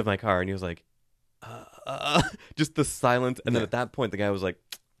car. you have my car. And he was like, just the silence. And then at that point, the guy was like,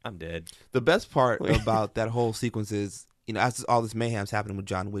 I'm dead. The best part about that whole sequence is, as all this mayhem's happening with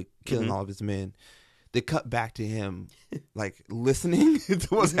John Wick killing all of his men, they cut back to him, like, listening to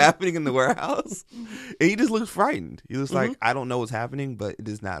what's happening in the warehouse. And he just looks frightened. He looks like, I don't know what's happening, but it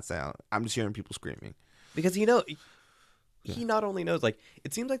does not sound. I'm just hearing people screaming. Because, he not only knows, like,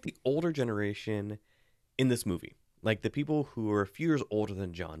 it seems like the older generation in this movie, like the people who are a few years older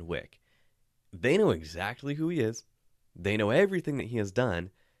than John Wick, they know exactly who he is. They know everything that he has done.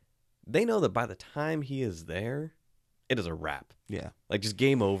 They know that by the time he is there, it is a wrap. Yeah. Like, just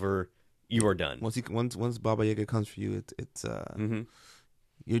game over. You are done. Once Baba Yaga comes for you, it's Mm-hmm.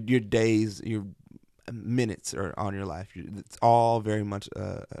 your days, your minutes are on your life. It's all very much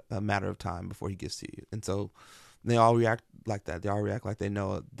a matter of time before he gets to you. And so they all react like that. They all react like they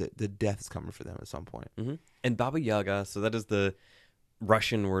know that the death is coming for them at some point. Mm-hmm. And Baba Yaga, so that is the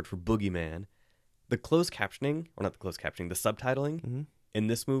Russian word for boogeyman. The closed captioning, or not the closed captioning, the subtitling in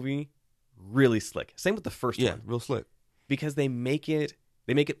this movie, really slick. Same with the first one. Real slick. Because they make it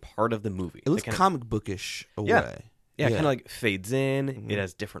part of the movie. It looks comic bookish a way. Yeah, kind of like fades in. Mm-hmm. It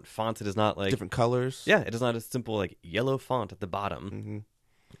has different fonts. It is not like different colors. Yeah, it is not a simple like yellow font at the bottom.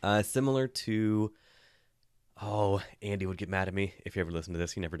 Mm-hmm. Similar to, Andy would get mad at me if you ever listen to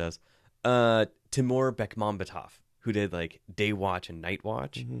this. He never does. Timur Bekmambetov, who did like Day Watch and Night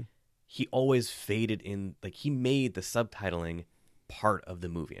Watch. Mm-hmm. He always faded in, like he made the subtitling part of the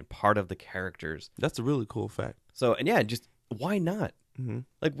movie and part of the characters. That's a really cool fact. So, and yeah, just why not? Mm-hmm.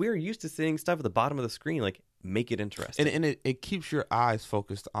 Like, we're used to seeing stuff at the bottom of the screen. Like, make it interesting. And it keeps your eyes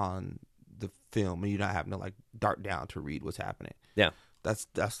focused on the film, and you're not having to like dart down to read what's happening. Yeah, that's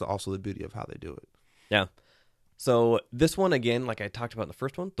also the beauty of how they do it. Yeah. So this one, again, like I talked about in the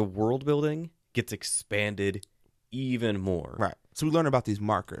first one, the world building gets expanded even more. Right. So we learn about these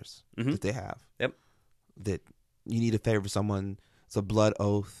markers that they have. Yep. That you need a favor for someone. It's a blood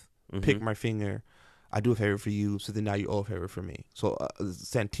oath. Pick my finger. I do a favor for you, so then now you owe a favor for me. So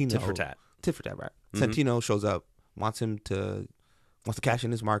Santino, tit for tat, right? Santino shows up, wants to cash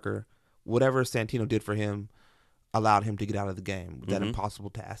in his marker. Whatever Santino did for him allowed him to get out of the game with that impossible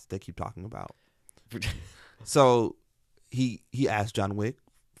task they keep talking about. So he asked John Wick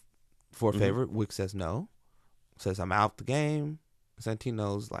for a favor. Wick says no, says I'm out the game.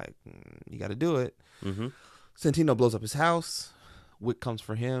 Santino's like, you got to do it. Santino blows up his house. Wick comes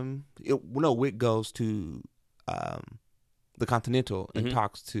for him. Wick goes to the Continental and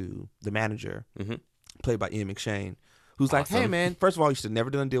talks to the manager, played by Ian McShane, who's like, hey, man, first of all, you should have never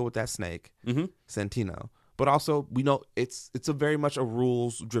done a deal with that snake, Santino. But also, we know it's a very much a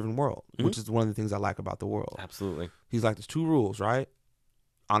rules-driven world, which is one of the things I like about the world. Absolutely. He's like, there's two rules, right?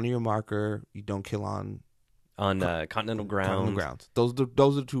 Honor your marker. You don't kill on continental grounds. Those are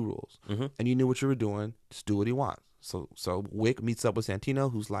the two rules. And you knew what you were doing. Just do what he wants. So Wick meets up with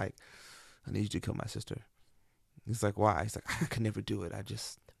Santino, who's like, I need you to kill my sister. He's like, why? He's like, I could never do it.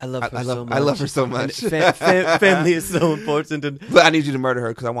 I love her so much. Family is so important. But I need you to murder her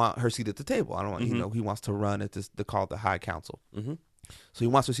because I want her seat at the table. I don't want, he wants to run at this, they call it the High Council. So he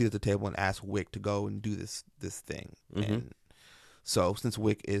wants her seat at the table and asks Wick to go and do this thing. And so since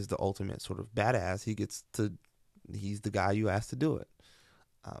Wick is the ultimate sort of badass, he's the guy you asked to do it.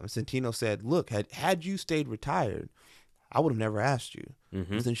 Santino said, look, had you stayed retired, I would have never asked you.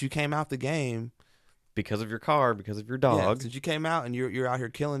 Since you came out the game, because of your car, because of your dog, since you came out and you're out here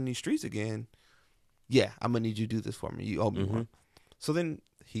killing these streets again, I'm gonna need you to do this for me. You owe me one. So then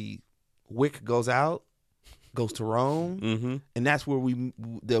Wick goes out, goes to Rome, and that's where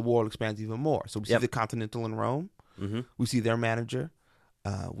the world expands even more. So we see the Continental in Rome. We see their manager.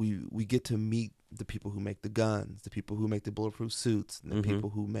 We get to meet the people who make the guns, the people who make the bulletproof suits, and the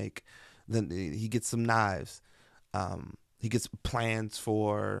people who make. Then he gets some knives. He gets plans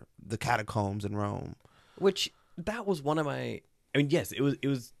for the catacombs in Rome. Which that was one of my. I mean, yes, it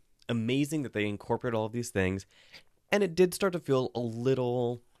was amazing that they incorporated all of these things, and it did start to feel a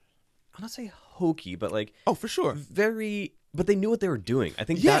little. I'm not say hokey, but like for sure, very. But they knew what they were doing. I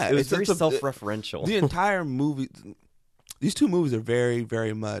think it was very self-referential. The entire movie, these two movies are very,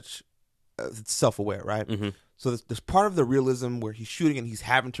 very much self-aware, right? So there's part of the realism where he's shooting and he's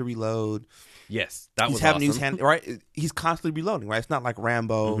having to reload. Yes, that was awesome. Right? He's constantly reloading, right? It's not like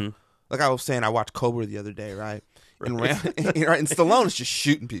Rambo. Like I was saying, I watched Cobra the other day, right? And and Stallone is just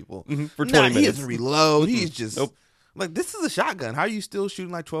shooting people for 20 minutes. He doesn't reload. He's just like, this is a shotgun. How are you still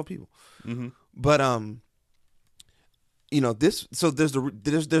shooting like 12 people? But this. So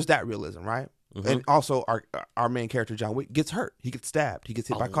there's that realism, right? And also our main character John Wick gets hurt. He gets stabbed. He gets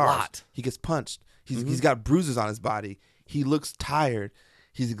hit by cars. He gets punched. He's got bruises on his body. He looks tired.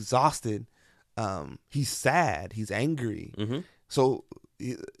 He's exhausted. He's sad. He's angry. So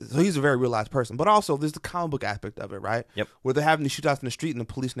he's a very realized person. But also there's the comic book aspect of it, right? Yep. Where they're having these shootouts in the street and the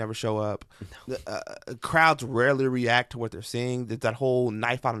police never show up. No. Crowds rarely react to what they're seeing. There's that whole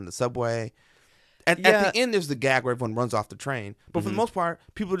knife out in the subway. At the end, there's the gag where everyone runs off the train. But for the most part,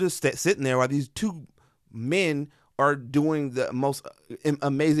 people are just sitting there while these two men are doing the most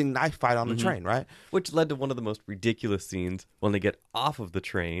amazing knife fight on the train, right? Which led to one of the most ridiculous scenes when they get off of the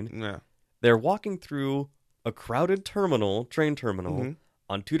train. Yeah. They're walking through a crowded train terminal, Mm-hmm.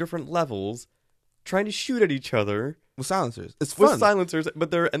 on 2 different levels, trying to shoot at each other With silencers. It's fun. with silencers, but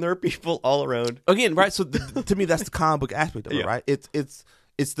there are people all around. Again, right? So to me, that's the comic book aspect of it, Yeah. right?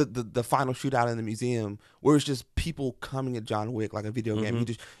 It's the final shootout in the museum where it's just people coming at John Wick like a video game. You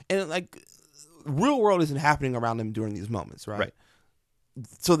just, and like real world isn't happening around them during these moments, right? Right.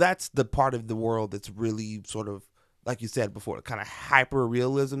 So that's the part of the world that's really sort of, like you said before, the kind of hyper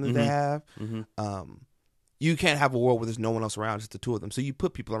realism that they have. You can't have a world where there's no one else around, just the two of them. So you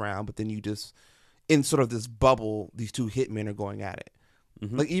put people around, but then you just, in sort of this bubble, these two hitmen are going at it.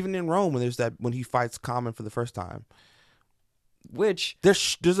 Like even in Rome, when he fights Common for the first time, Which,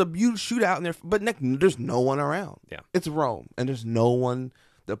 there's a huge shootout in there, but there's no one around. Yeah. It's Rome, and there's no one.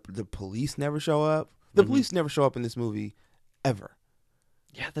 The police never show up. The police never show up in this movie, ever.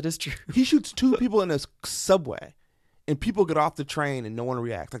 yeah, that is true. He shoots 2 people in a subway, and people get off the train and no one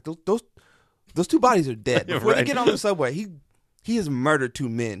reacts. Like those 2 bodies are dead before they Right. get on the subway. He has murdered 2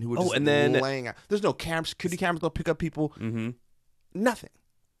 men who were just and then- laying out. There's no security cameras. Don't pick up people. Nothing.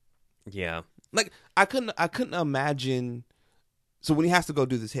 Yeah. Like I couldn't imagine. So when he has to go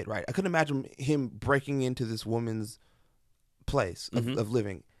do this hit, right? I couldn't imagine him breaking into this woman's place of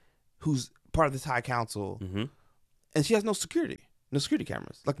living, who's part of this high council, and she has no security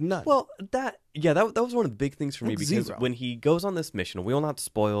cameras, like none. Well, that was one of the big things for me, Like because zero. when he goes on this mission, we will not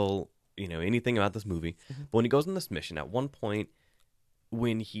spoil anything about this movie, but when he goes on this mission, at one point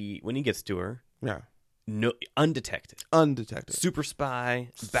when he gets to her, yeah, no, undetected, super spy,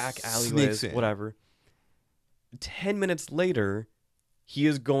 back alleyways, Sneaks in. whatever. 10 minutes later, he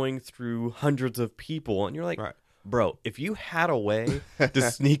is going through hundreds of people, and you're like, Right. bro, if you had a way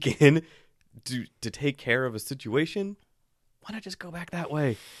to sneak in to take care of a situation, why not just go back that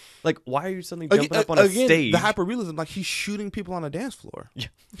way? Like, why are you suddenly jumping up on a stage? The hyperrealism, like he's shooting people on a dance floor. Yeah.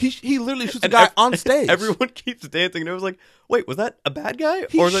 He literally shoots a And guy on stage. Everyone keeps dancing, and it was like, wait, was that a bad guy?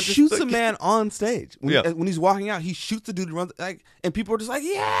 He or was that just shoots like- a man on stage. Yeah. When he's walking out, he shoots the dude who runs, like, and people are just like,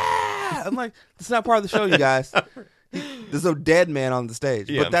 yeah. I'm like, that's not part of the show, you guys. There's a dead man on the stage,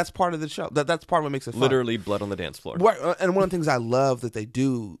 Yeah. but that's part of the show. That's part of what makes it fun. Literally blood on the dance floor. And one of the things I love that they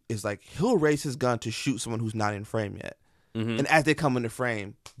do is like he'll raise his gun to shoot someone who's not in frame yet, and as they come into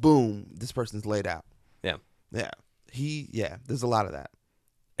frame, boom, this person's laid out. Yeah. Yeah. There's a lot of that.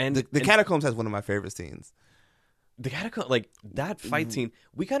 And The Catacombs has one of my favorite scenes. the catacomb, like that fight scene,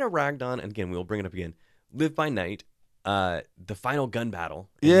 we kind of ragged on, and again, we'll bring it up again. Live by Night, the final gun battle.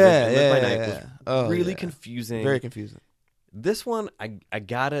 in Live by Night was Oh, really yeah. confusing. Very confusing. This one, I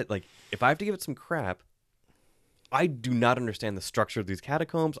got it. Like, if I have to give it some crap, I do not understand the structure of these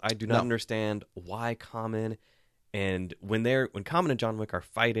catacombs. I do not No. understand why Common and when Common and John Wick are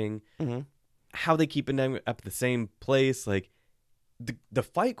fighting, how they keep them up at the same place. Like, the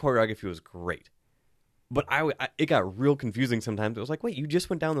fight choreography was great, but it got real confusing sometimes. It was like, wait, you just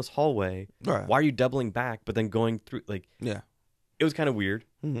went down this hallway. Right. Why are you doubling back, but then going through? Like, Yeah. it was kind of weird.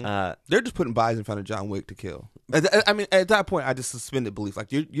 They're just putting bodies in front of John Wick to kill. I mean, at that point, I just suspended belief.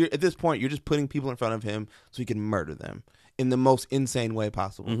 Like you're at this point, you're just putting people in front of him so he can murder them in the most insane way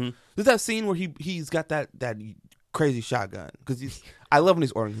possible. There's that scene where he's got that crazy shotgun because I love when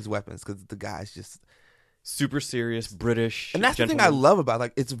he's ordering his weapons because the guy's just Super serious British, and that's the thing I gentleman. love about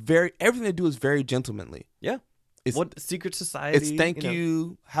like everything they do is very gentlemanly. Yeah. It's What secret society? it's thank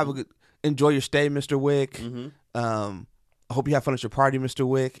you, have a good enjoy your stay, Mr. Wick. I hope you have fun at your party, Mr.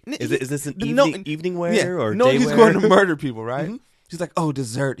 Wick. Is this an No, evening wear yeah, or no, day he's wear? going to murder people, right? He's like, oh,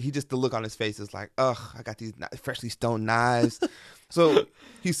 dessert. The look on his face is like, ugh, I got these freshly stoned knives. So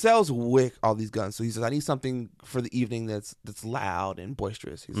he sells Wick all these guns. So he says, I need something for the evening that's loud and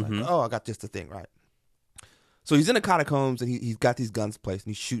boisterous. He's like, oh, I got just the thing, right? So he's in the catacombs and he's got these guns placed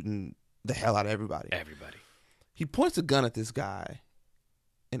and he's shooting the hell out of everybody. He points a gun at this guy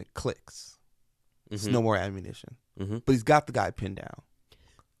and it clicks. There's no more ammunition. But he's got the guy pinned down.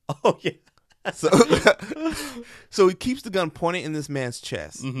 Oh yeah. So he keeps the gun pointed in this man's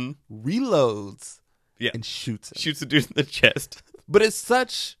chest, reloads, and shoots him. Shoots the dude in the chest. But it's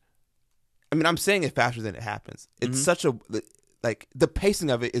such, I mean, I'm saying it faster than it happens. It's such a, like, the pacing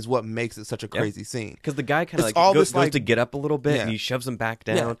of it is what makes it such a crazy scene. Because the guy kind of It's like all goes this, like- to get up a little bit, Yeah. and he shoves him back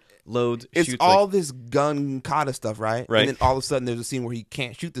down, loads, It's shoots. all like, this gun kata stuff, right? Right. And then all of a sudden there's a scene where he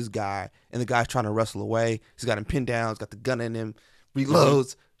can't shoot this guy, and the guy's trying to wrestle away. He's got him pinned down, he's got the gun in him,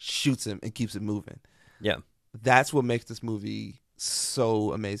 reloads, shoots him, and keeps it moving. yeah. That's what makes this movie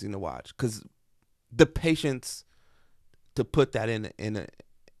so amazing to watch, because the patience to put that in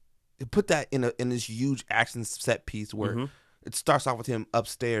put that in this huge action set piece where Mhm. it starts off with him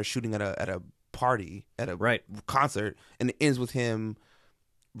upstairs shooting at a party at a Right. concert, and it ends with him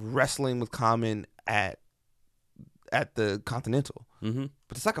wrestling with Common at the Continental. Mm-hmm.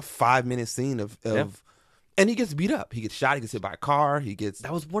 But it's like a 5-minute scene of Yeah. and he gets beat up. He gets shot. He gets hit by a car. He gets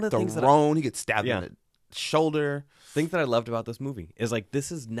That was one of the things that thrown. He gets stabbed Yeah. in the shoulder. things that I loved about this movie is like this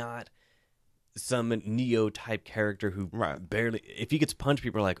is not some Neo type character who Right. barely if he gets punched,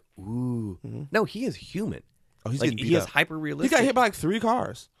 people are like, ooh. Mhm. No, he is human. Oh, he's Like getting he beat is up. hyper He realistic. got hit by like 3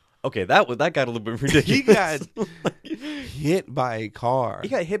 cars. Okay, that got a little bit ridiculous. He got hit by a car. He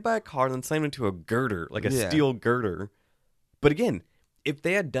got hit by a car and then slammed into a girder, like a Yeah. steel girder. But again, if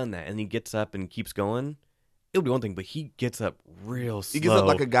they had done that and he gets up and keeps going, it would be one thing. But he gets up real slow. He gets up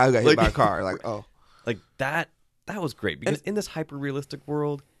like a guy who got hit Like- by a car. Like, oh, Like that was great because in this hyper realistic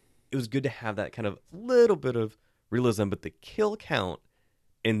world, it was good to have that kind of little bit of realism. But the kill count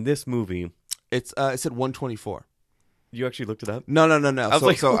in this movie, it said 124. you actually looked it up. No. I was So,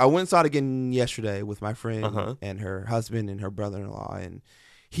 like- so I went and saw it again yesterday with my friend Uh-huh. and her husband and her brother-in-law, and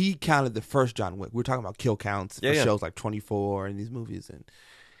he counted the first John Wick. We were talking about kill counts for Yeah. shows like 24 and these movies, and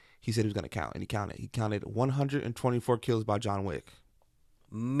he said he was going to count, and he counted. He counted 124 kills by John Wick.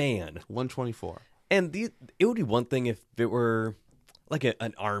 Man, 124. and it would be one thing if it were like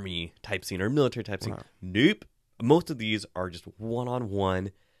an army type scene or a military type scene. Right. Nope. Most of these are just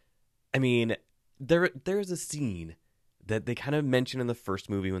one-on-one. I mean, there's a scene that they kind of mention in the first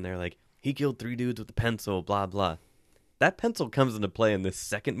movie when they're like, he killed 3 dudes with a pencil, blah, blah. That pencil comes into play in this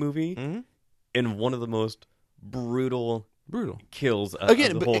second movie Mhm. in one of the most brutal kills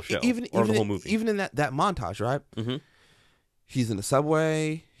Again, of the but whole show even or the whole in, movie. even in that montage, right? hmm He's in the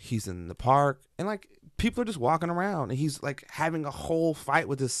subway, he's in the park, and like people are just walking around, and he's like having a whole fight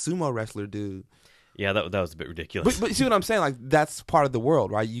with this sumo wrestler dude. Yeah, that was a bit ridiculous. But you see what I'm saying? Like that's part of the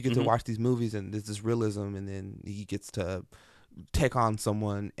world, right? You get to Mhm. watch these movies, and there's this realism, and then he gets to take on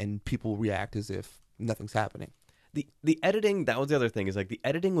someone, and people react as if nothing's happening. The editing, that was the other thing, is like the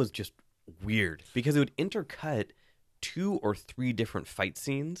editing was just weird because it would intercut 2 or 3 different fight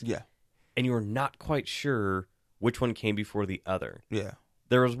scenes, Yeah, and you were not quite sure which one came before the other. yeah.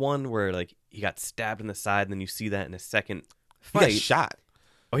 There was one where like he got stabbed in the side, and then you see that in a second He fight. got shot.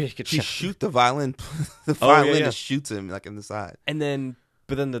 Oh yeah, he gets He shot. shoot the violin. The Oh, yeah, violinist yeah. shoots him like in the side. And then,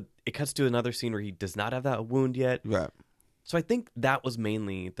 but then it cuts to another scene where he does not have that wound yet. Right. So I think that was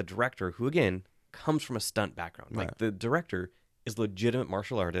mainly the director, who again comes from a stunt background. Like Right. the director is a legitimate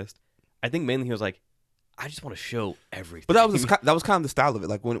martial artist. I think mainly he was like, I just want to show everything. But that was kind of the style of it.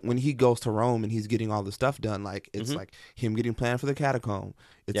 Like when he goes to Rome and he's getting all the stuff done, like it's Mhm. like him getting planned for the catacomb.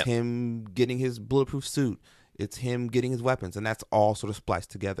 It's Yep. him getting his bulletproof suit. It's him getting his weapons, and that's all sort of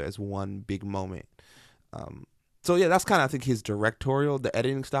spliced together as one big moment. So yeah, that's kind of I think his directorial, the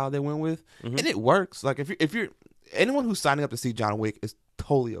editing style they went with, Mhm. and it works. Like if you're anyone who's signing up to see John Wick is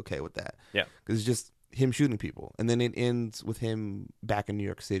totally okay with that. Yeah. because it's just him shooting people, and then it ends with him back in New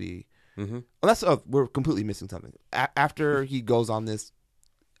York City. hmm Well, that's we're completely missing something. After he goes on this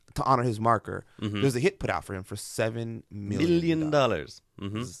to honor his marker, Mhm. there's a hit put out for him for $7 million. $1 million.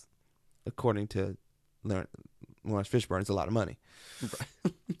 hmm This is, according to Lawrence Fishburne, it's a lot of money.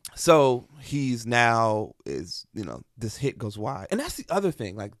 So he's now this hit goes wide, and that's the other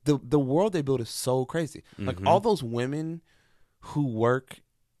thing. Like the world they build is so crazy. Like Mhm. all those women who work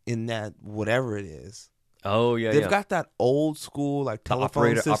in that whatever it is, Oh yeah, they've yeah. got that old school like the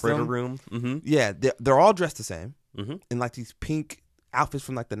telephone system. operator room. hmm Yeah, they're all dressed the same hmm in like these pink outfits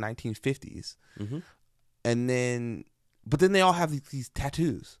from like the 1950s, hmm and then but then they all have these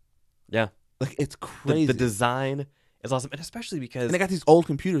tattoos. Yeah. Like it's The, crazy. the design is awesome, and especially because and they got these old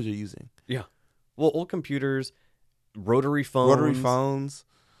computers they're using, old computers, rotary phones,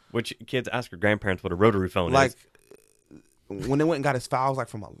 which kids ask your grandparents what a rotary phone like is. when they went and got his files like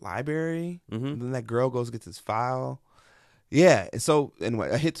from a library. hmm And then that girl goes and gets his file. Yeah. And so anyway,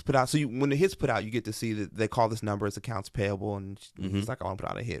 a hit's put out. So when the hit's put out, you get to see that they call this number as accounts payable, and Mhm. he's like, I want to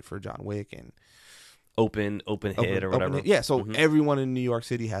put out a hit for John Wick and Open hit or whatever. hit. Yeah. So Mhm. everyone in New York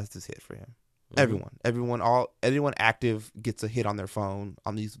City has this hit for him. Mhm. Everyone active gets a hit on their phone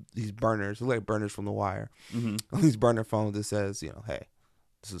on these burners. They're like burners from The Wire. Mhm. On these burner phones that says, hey,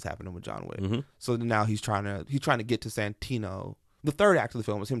 this is happening with John Wick. Mhm. So now he's trying to get to Santino. The third act of the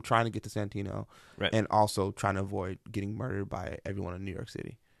film was him trying to get to Santino, Right. and also trying to avoid getting murdered by everyone in New York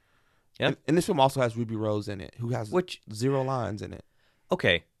City. Yeah. And this film also has Ruby Rose in it, who has Which 0 lines in it.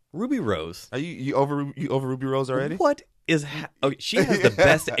 okay, Ruby Rose. Are you over Ruby Rose already? What is okay? She has the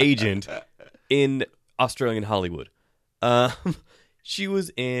best agent in Australian Hollywood. She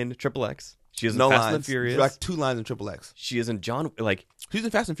was in Triple X. She is in No Fast and lines. the Furious. Like 2 lines in Triple X. She is in John. Like She's in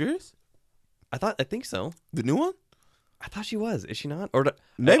Fast and Furious? I think so. The new one? I thought she was. Is she not? Or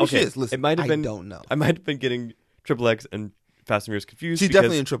Maybe okay, she is. Listen, it might have been. I don't know. I might have been getting Triple X and Fast and Furious confused. She's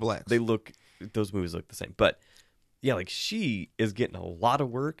definitely in Triple X. Those movies look the same. But yeah, like she is getting a lot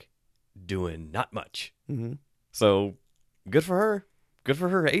of work doing not much. Mm-hmm. So good for her. Good for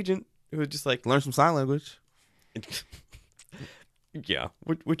her agent who was just like, Learn some sign language. yeah,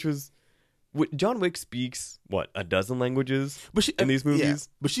 which was. John Wick speaks a dozen languages But she, in these movies.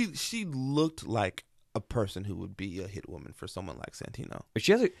 Yeah, but she looked like a person who would be a hit woman for someone like Santino. But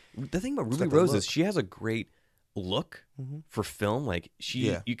she has the thing about Ruby got that Rose is look. she has a great look for film. Like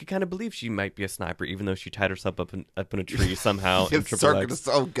you could kind of believe she might be a sniper, even though she tied herself up in a tree somehow in Triple X.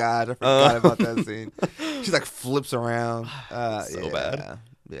 Oh God, I forgot about that scene. She like flips around. So bad.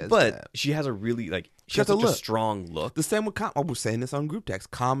 Yeah, But bad. she has a really she has has a such a look. strong look. The same with Common. I was saying this on group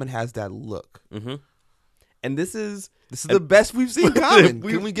text. Common has that look. Mm-hmm. And this is the best we've seen Common.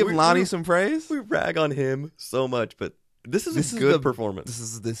 We- Can we give we- Lonnie we- some praise? we rag on him so much, but this is a the- good performance.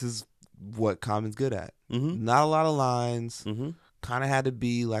 This is what Common's good at. Mm-hmm. Not a lot of lines. Mm-hmm. Kind of had to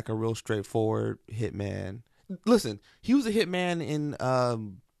be like a real straightforward hitman. Listen, he was a hitman in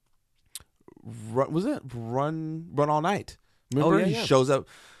Run All Night. Remember, yeah, he yeah. shows up,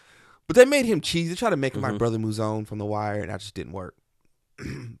 but they made him cheesy. They tried to make him like Mhm. Brother Mouzone from The Wire, and that just didn't work.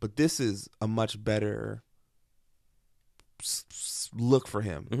 But this is a much better look for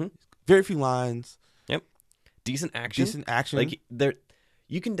him. Mhm. Very few lines, Decent action. decent action. Like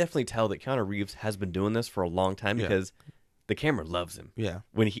you can definitely tell that Keanu Reeves has been doing this for a long time Yeah. because the camera loves him. yeah,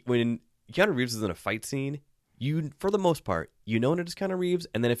 When Keanu Reeves is in a fight scene, you for the most part you know it is Keanu Reeves,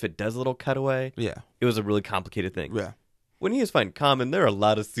 and then if it does a little cutaway, yeah, it was a really complicated thing. yeah, When he is fighting Common, there are a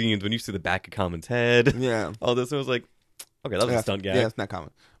lot of scenes when you see the back of Common's head. yeah. All this, and it was like, okay, that was a stunt guy. Yeah, it's not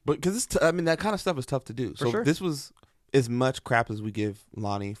common. But because that kind of stuff is tough to do. For So sure. this was as much crap as we give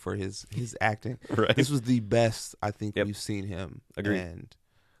Lonnie for his acting. Right. This was the best I think Yep. we've seen him. Agreed. And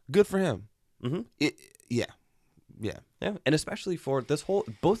good for him. Mm-hmm. Yeah. Yeah, and especially for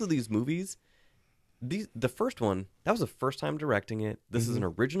both of these movies, the first one, that was the first time directing it. This is an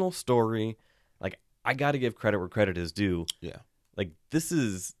original story. Like, I got to give credit where credit is due. Yeah. Like, this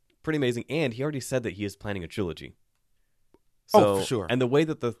is pretty amazing, and he already said that he is planning a trilogy. Oh, for sure. And the way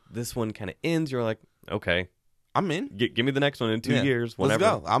that this one kind of ends, you're like, okay, I'm in. give me the next one in 2 years, Let's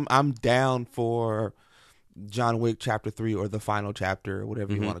whenever. go. I'm down for John Wick Chapter 3 or the final chapter,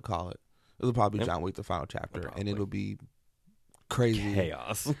 whatever you want to call it. It'll probably be John Wick the final chapter, and it'll be crazy.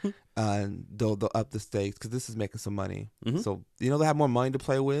 Chaos. And they'll up the stakes because this is making some money. Mhm. So they'll have more money to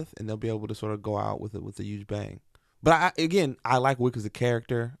play with, and they'll be able to sort of go out with it with a huge bang. But I like Wick as a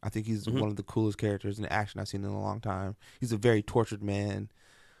character. I think he's one of the coolest characters in action I've seen in a long time. He's a very tortured man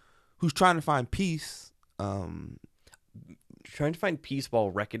who's trying to find peace. Trying to find peace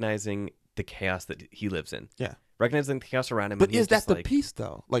while recognizing the chaos that he lives in. Yeah. Recognizing the chaos around him. But and he's is that just the like, peace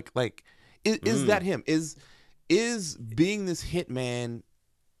though? Like is that him? Is being this hitman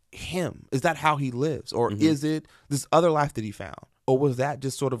him? Is that how he lives, or is it this other life that he found, or was that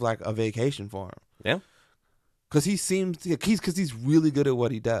just sort of like a vacation for him? Yeah. Because he's really good at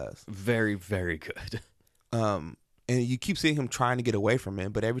what he does. Very, very good. And you keep seeing him trying to get away from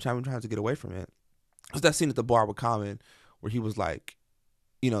it, but every time he tries to get away from it, there's that scene at the bar with Common where he was like,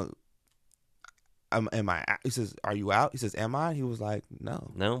 am I? He says, "Are you out?" He says, "Am I?" He was like,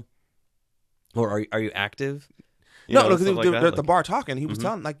 "No." No. Or are you active? No, because stuff like they're that. at the bar talking. He was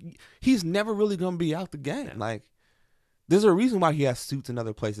telling he's never really gonna be out the game. Yeah. Like, there's a reason why he has suits in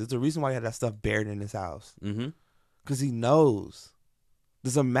other places. There's a reason why he had that stuff buried in his house. Because he knows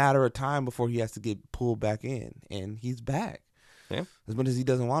there's a matter of time before he has to get pulled back in, and he's back. Yeah, as much as he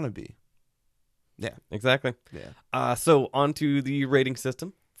doesn't want to be. Yeah, exactly. Yeah. So on to the rating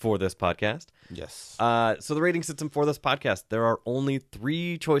system for this podcast. Yes. So the rating system for this podcast, there are only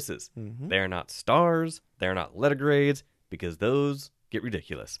 3 choices. They are not stars. They are not letter grades, because those get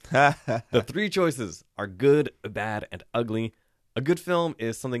ridiculous. The 3 choices are good, bad, and ugly. A good film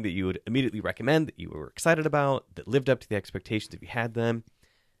is something that you would immediately recommend, that you were excited about, that lived up to the expectations if you had them.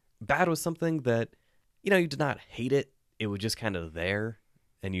 Bad was something that, you did not hate it. It was just kind of there,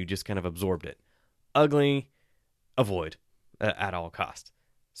 and you just kind of absorbed it. Ugly, avoid at all costs.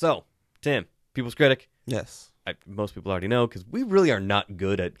 So, Tim, People's Critic. Yes. Most people already know, because we really are not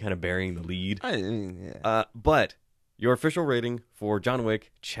good at kind of burying the lead. But your official rating for John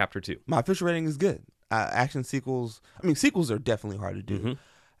Wick Chapter 2. My official rating is good. Action sequels. Sequels are definitely hard to do.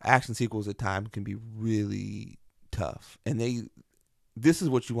 Action sequels at times can be really tough, and this is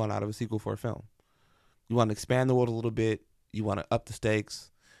what you want out of a sequel for a film. You want to expand the world a little bit. You want to up the stakes.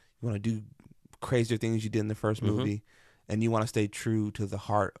 You want to do crazier things you did in the first Mhm. movie, and you want to stay true to the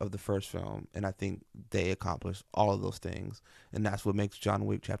heart of the first film. And I think they accomplished all of those things, and that's what makes John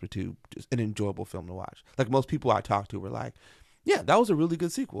Wick Chapter 2 just an enjoyable film to watch. Like most people I talked to were like, "Yeah, that was a really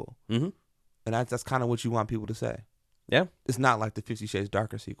good sequel," Mhm. and that's kind of what you want people to say. Yeah. It's not like the 50 Shades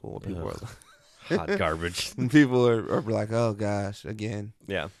Darker sequel where people Ugh. are Hot garbage. when people are like, "Oh gosh, again."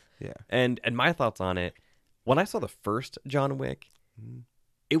 Yeah. Yeah. And my thoughts on it, when I saw the first John Wick, Mhm.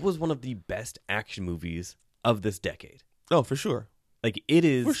 it was one of the best action movies of this decade. Oh, for sure. Like it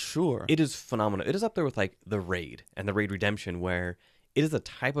is For sure. it is phenomenal. It is up there with like The Raid and The Raid Redemption, where it is a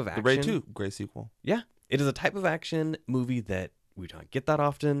type of The action. Raid 2, great sequel. Yeah. It is a type of action movie that we don't get that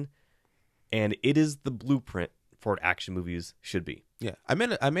often. And it is the blueprint for what action movies should be. Yeah. I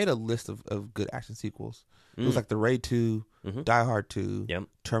made a list of good action sequels. It was Mm. like The Raid 2, Mhm. Die Hard 2, Yep.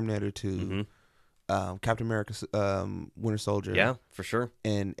 Terminator 2, Mhm. Captain America Winter Soldier, Yeah, for sure.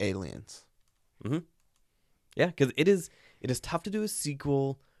 and Aliens. Yeah, because it is tough to do a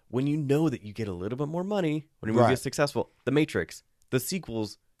sequel when you know that you get a little bit more money when a movie Right. is successful. The Matrix, the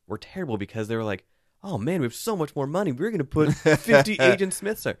sequels were terrible because they were like, oh man, we have so much more money. We're going to put 50 Agent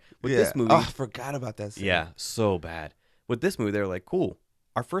Smiths there. With this movie, Oh, I forgot about that scene. yeah, so bad. With this movie, they were like, cool.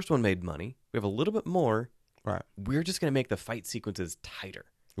 Our first one made money. We have a little bit more. Right. We're just going to make the fight sequences tighter.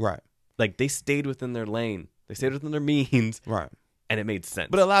 Right. Like they stayed within their lane. They stayed within their means, Right. and it made sense.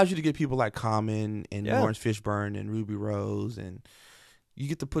 But it allows you to get people like Common and Yeah. Lawrence Fishburne and Ruby Rose, and you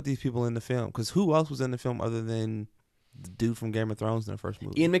get to put these people in the film. Because who else was in the film other than the dude from Game of Thrones in the first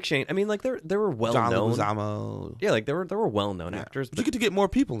movie? Ian McShane. I mean, like they were well John known. Leguizamo. Yeah, like they were well known Yeah. actors. But you get to get more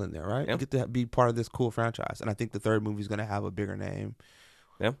people in there, right? Yeah. You get to be part of this cool franchise. And I think the third movie is going to have a bigger name.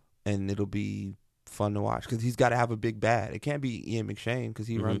 Yeah. And it'll be fun to watch because he's got to have a big bad. It can't be Ian McShane because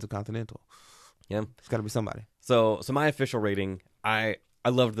he Mhm. runs the Continental. Yeah. It's got to be somebody. So my official rating, I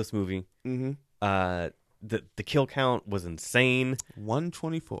loved this movie. Mm-hmm. The kill count was insane.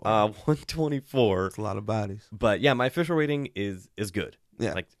 124. 124. That's a lot of bodies. But yeah, my official rating is good.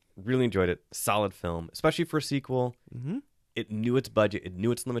 Yeah. Like really enjoyed it. Solid film, especially for a sequel. Mm-hmm. It knew its budget, it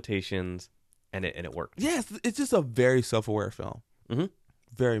knew its limitations, and it worked. Yeah, it's just a very self-aware film. Mhm.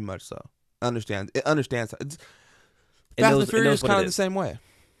 Very much so. It understands. It Fast knows- and it knows Furious what kind it of the is. same way.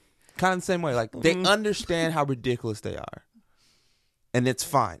 Kind of the same way. Like they Mhm. understand how ridiculous they are, and it's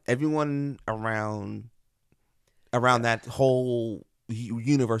fine. Everyone around that whole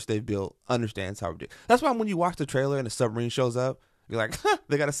universe they've built understands how ridiculous. That's why when you watch the trailer and the submarine shows up, you're like, huh,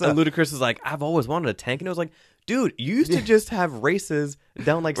 they got a sub. And Ludacris is like, I've always wanted a tank, and it was like, dude, you used to just have races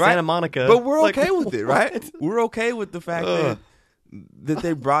down like Right. Santa Monica, But we're Like, okay with it, right? what? We're okay with the fact Ugh. that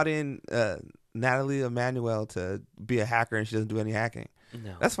they brought in Natalie Emmanuel to be a hacker and she doesn't do any hacking.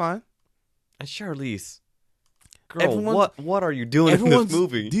 No, That's fine. and Charlize, girl, Everyone- what are you doing in this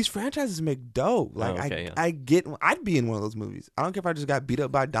movie? These franchises make dough. Like Oh, okay, yeah. I'd be in one of those movies. I don't care if I just got beat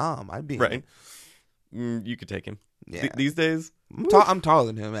up by Dom. I'd be in Right. it. You could take him. Yeah. These days, I'm taller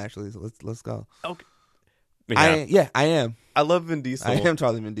than him actually. So let's go. yeah. I am. I love Vin Diesel. I am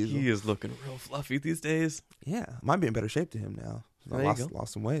taller than Vin Diesel. He is looking real fluffy these days. Yeah, might be in better shape than him now. There you go.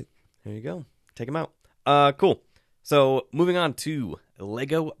 Lost some weight. There you go. Take him out. Cool. So moving on to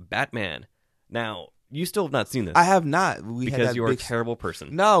Lego Batman. Now you still have not seen this I have not. We had because that you're a big terrible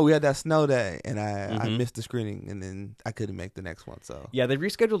person. No, we had that snow day, and I Mhm. missed the screening, and then I couldn't make the next one. So Yeah, they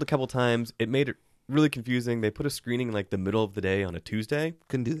rescheduled a couple times. It made it really confusing. They put a screening in like the middle of the day on a Tuesday,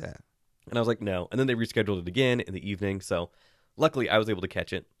 couldn't do that. and I was like, no. And then they rescheduled it again in the evening. So luckily, I was able to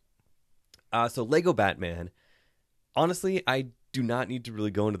catch it. So Lego Batman. Honestly, I do not need to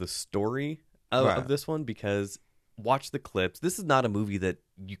really go into the story of Right. this one because watch the clips. This is not a movie that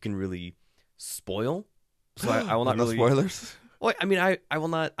you can really spoil. So I will not No really. spoilers. Well, I mean, I will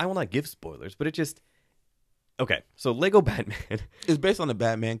not give spoilers, but it just okay. So Lego Batman It's based on the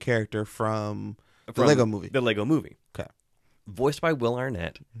Batman character from the from Lego movie. The Lego movie. Okay. Voiced by Will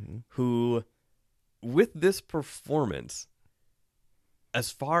Arnett, Mhm. who, with this performance,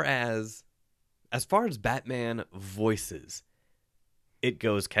 as far as Batman voices, it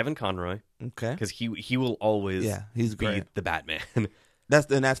goes Kevin Conroy Okay. because he will always Yeah, he's be great. the Batman.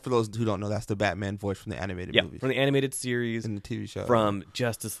 That's for those who don't know. That's the Batman voice from the animated Yeah, movies from the animated series, and the TV show. from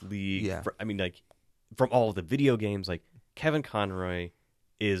Justice League. Yeah. I mean, like from all of the video games. Like Kevin Conroy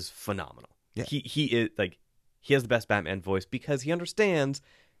is phenomenal. Yeah. He is like he has the best Batman voice because he understands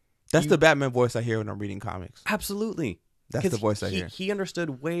That's you- the Batman voice I hear when I'm reading comics. absolutely. That's the 'Cause voice I he, hear. He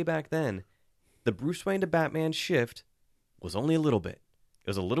understood way back then. The Bruce Wayne to Batman shift was only a little bit. It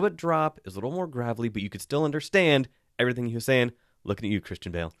was a little bit drop. It was a little more gravelly, but you could still understand everything he was saying. Looking at you,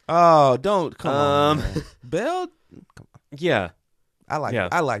 Christian Bale. Oh, don't come on, Um, man. Bell. Yeah, Yeah.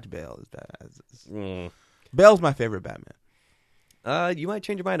 I liked Bale as Batman. Mm. Bale's my favorite Batman. You might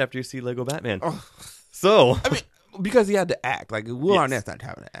change your mind after you see Lego Batman. Oh. So, I mean, because he had to act. Like, Will Yes. Arnett's not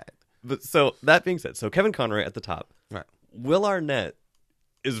having to act. but so that being said, so Kevin Conroy at the top. Right. Will Arnett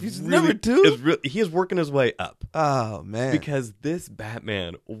is He's really, number two? he is working his way up Oh, man. because this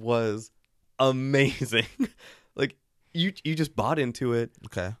Batman was amazing. Like you just bought into it.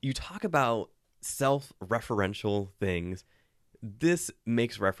 Okay. You talk about self-referential things. This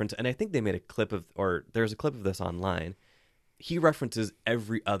makes reference, and I think they made a clip of, or there's a clip of this online. He references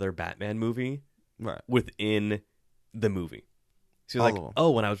every other Batman movie Right. within the movie. So he's All of like, them.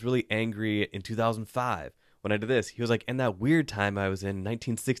 oh, when I was really angry in 2005, when I did this, he was like, and that weird time I was in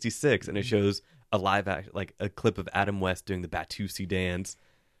 1966, and it shows a live act, like a clip of Adam West doing the Batusi dance.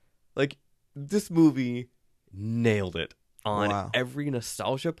 Like, this movie nailed it on Wow. every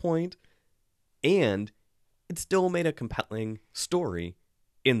nostalgia point, and it still made a compelling story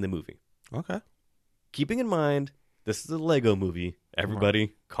in the movie. Okay. Keeping in mind, this is a Lego movie.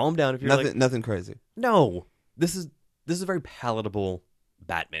 Everybody, calm down if you're like, Nothing crazy. no, this is a very palatable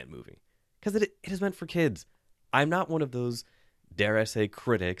Batman movie because it is meant for kids. I'm not one of those, dare I say,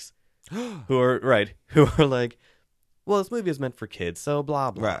 critics who are like, well, this movie is meant for kids, so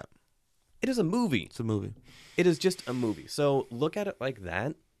blah blah. Right. It is a movie. It's a movie. It is just a movie. So look at it like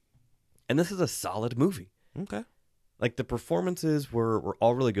that, and this is a solid movie. Okay. Like the performances were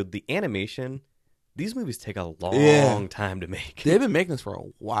all really good. The animation, these movies take a long Yeah. time to make. They've been making this for a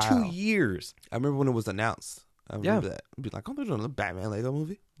while. 2 years. I remember when it was announced. I remember Yeah. that. I'd be like, oh, they're doing a Batman Lego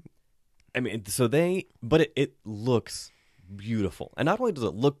movie. I mean, so but it looks beautiful. And not only does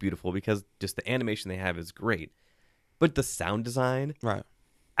it look beautiful because just the animation they have is great, but the sound design, Right.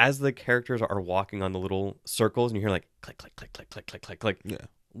 as the characters are walking on the little circles and you hear like click, click, click, click, click, click, click, click, Yeah.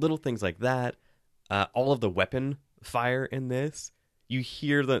 little things like that. All of the weapon fire in this, you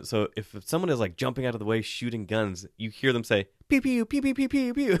hear the, so if someone is like jumping out of the way, shooting guns, you hear them say, pew, pew, pew, pew, pew,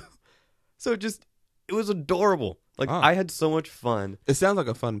 pew, pew. So it was adorable. Like, Oh. I had so much fun. It sounds like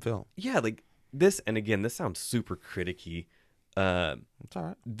a fun film. Yeah, like this, and again, this sounds super criticky. It's all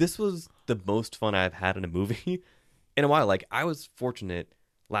right. This was the most fun I've had in a movie in a while. Like, I was fortunate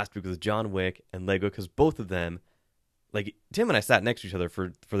last week with John Wick and Lego because both of them, like, Tim and I sat next to each other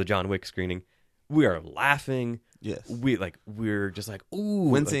for the John Wick screening. We are laughing. Yes. We're just like, ooh.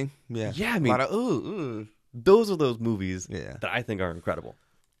 Wincing. like, Yeah. I mean, a lot of ooh. those are those movies Yeah. that I think are incredible.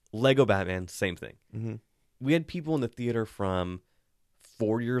 Lego Batman, same thing. Mm-hmm. We had people in the theater from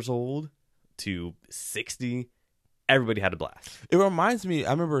 4 years old to 60. Everybody had a blast. It reminds me,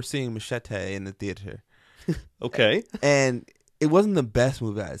 I remember seeing Machete in the theater. Okay. And it wasn't the best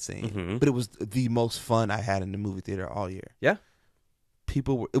movie I had seen, Mhm. but it was the most fun I had in the movie theater all year. Yeah. It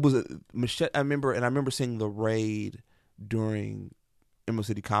was a Machete. I remember seeing The Raid during Emerald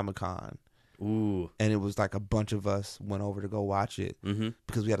City Comic Con, Ooh. and it was like a bunch of us went over to go watch it Mm-hmm.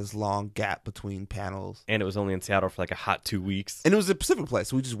 because we had this long gap between panels. And it was only in Seattle for like a hot 2 weeks. And it was a Pacific Place,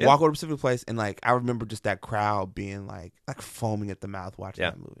 so we just Yeah. walk over to Pacific Place, and like I remember just that crowd being like foaming at the mouth watching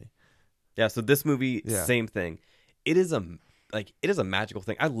Yeah. that movie. Yeah, so this movie, Yeah. same thing. It is a magical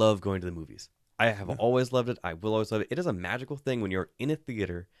thing. I love going to the movies. I have always loved it. I will always love it. It is a magical thing when you're in a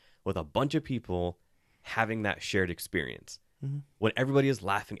theater with a bunch of people having that shared experience. Mhm. When everybody is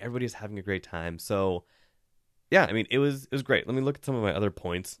laughing, everybody is having a great time. So, yeah, I mean, it was great. Let me look at some of my other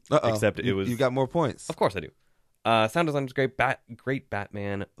points. Uh-oh. Except it was, you got more points. of course I do. Sound design was great. Great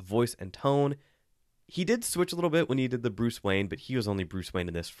Batman voice and tone. He did switch a little bit when he did the Bruce Wayne, but he was only Bruce Wayne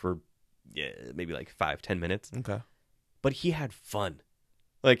in this for maybe like 5-10 minutes. Okay. But he had fun.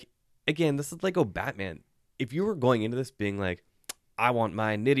 Like, again, this is Lego Batman. If you were going into this being like, I want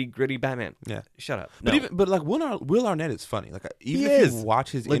my nitty gritty Batman, Yeah. shut up. But No. but like Will Arnett is funny. Like even He if is. you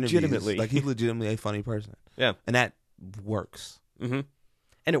watch his Legitimately. interviews, like he's legitimately a funny person. Yeah. And that works. Mm-hmm.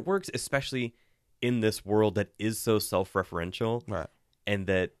 And it works especially in this world that is so self-referential Right. and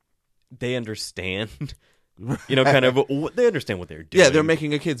that they understand, kind of, they understand what they're doing. Yeah, they're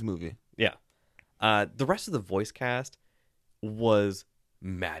making a kids movie. Yeah. The rest of the voice cast was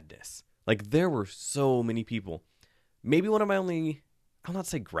madness. Like, there were so many people. Maybe one of my only, I'll not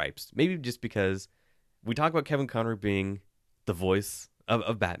say gripes, maybe just because we talk about Kevin Conroy being the voice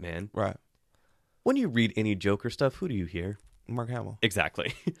of Batman. Right. When you read any Joker stuff, who do you hear? Mark Hamill.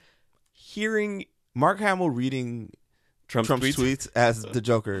 Exactly. Hearing Mark Hamill reading Trump's Trump's tweets. tweets as the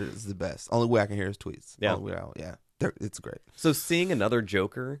Joker is the best. Only way I can hear his tweets. Yeah. Only way yeah. It's great. So seeing another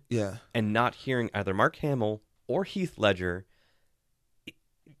Joker Yeah. and not hearing either Mark Hamill or Heath Ledger, it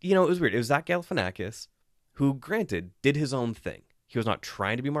was weird. It was Zach Galifianakis, who, granted, did his own thing. He was not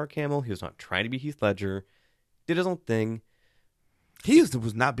trying to be Mark Hamill. He was not trying to be Heath Ledger. Did his own thing. He used to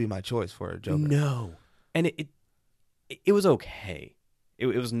was not be my choice for a Joker. No, and it was okay. It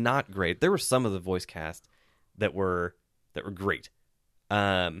was not great. There were some of the voice cast that were great.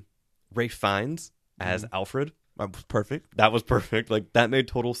 Ray Fiennes as Alfred. That was perfect. That was perfect. Like, that made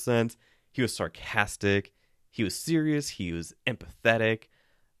total sense. He was sarcastic. He was serious. He was empathetic.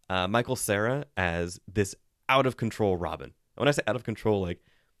 Michael Cera as this out of control Robin. When I say out of control, like,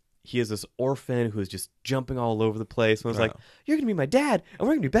 he is this orphan who is just jumping all over the place. And I was like, "You're gonna be my dad, and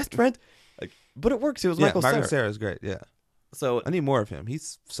we're gonna be best friends." Like, but it works. It was Michael Cera. Michael Cera is great. Yeah. So I need more of him.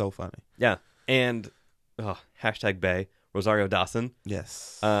 He's so funny. yeah, and hashtag Bay Rosario Dawson.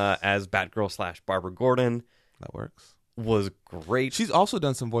 Yes. As Batgirl / Barbara Gordon That works. was great. She's also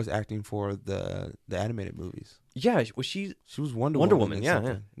done some voice acting for the animated movies. Yeah, she was Wonder Woman. in Yeah,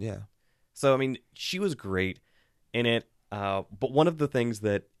 something. Yeah. So I mean, she was great in it. But one of the things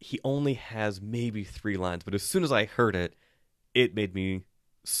that he only has maybe 3 lines, but as soon as I heard it, it made me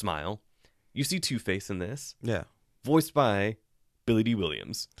smile. You see Two-Face in this, Yeah. voiced by Billy D.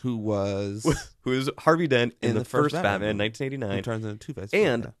 Williams, Who who is Harvey Dent in the first Batman, movie. 1989. Who turns into Two-Face.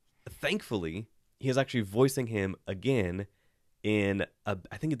 And thankfully, he is actually voicing him again in I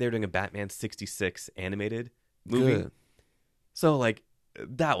think they're doing a Batman 66 animated movie. Good. So like,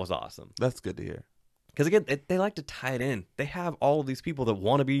 that was awesome. That's good to hear. Because again, they like to tie it in. They have all of these people that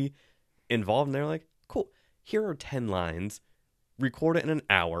want to be involved, and they're like, cool, here are 10 lines. Record it in an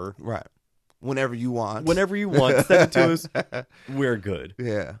hour. Right. Whenever you want. Whenever you want, send it to us. We're good.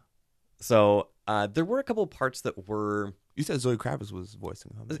 Yeah. So there were a couple of parts that were... You said Zoe Kravitz was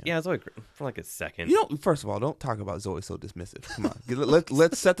voicing him. Yeah, Zoe, for like a second. You know, first of all, don't talk about Zoe so dismissive. Come on.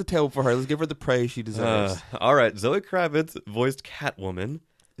 Let's set the table for her. Let's give her the praise she deserves. All right. Zoe Kravitz voiced Catwoman.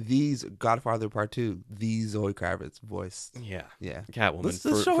 These Godfather Part 2, the Zoe Kravitz voice. Yeah. Yeah. Catwoman Let's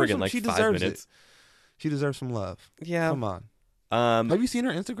for show her friggin' like she 5 deserves minutes. it. She deserves some love. Yeah. Come on. Have you seen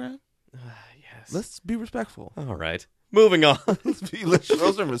her Instagram? Yes. Let's be respectful. All right. Moving on. Let's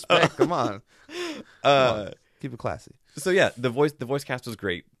show some respect. Come on. Keep it classy. So yeah, the voice cast was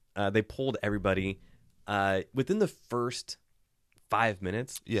great. They pulled everybody within the first 5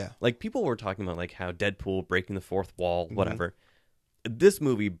 minutes. Yeah. Like, people were talking about like how Deadpool breaking the fourth wall, whatever. This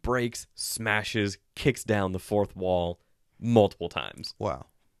movie breaks, smashes, kicks down the fourth wall multiple times. Wow.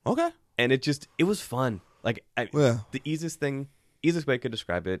 Okay. And it was fun. Like, the easiest way I could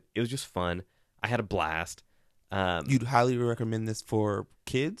describe it, it was just fun. I had a blast. You'd highly recommend this for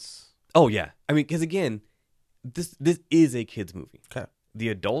kids? Oh yeah. I mean, because again, this is a kids movie. Okay. The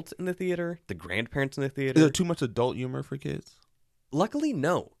adults in the theater, the grandparents in the theater. Is there too much adult humor for kids? Luckily,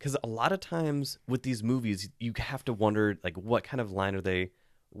 no, because a lot of times with these movies, you have to wonder, like, what kind of line are they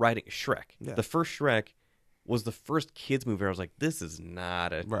writing? Shrek. Yeah. The first Shrek was the first kids movie. I was like, this is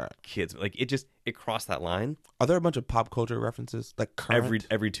not a kids. Like, it crossed that line. Are there a bunch of pop culture references, like current?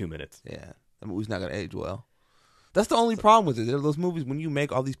 Every 2 minutes. Yeah, that movie's not gonna age well. That's the only problem with it. There are those movies, when you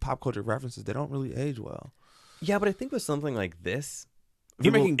make all these pop culture references, they don't really age well. Yeah, but I think with something like this, If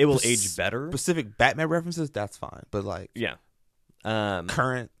you're making it will age better. Specific Batman references, that's fine. But like, Yeah.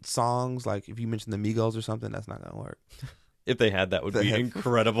 current songs, like if you mention the Migos or something, that's not gonna work. If they had, that would be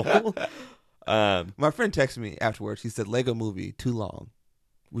incredible. My friend texted me afterwards. She said, "Lego Movie too long."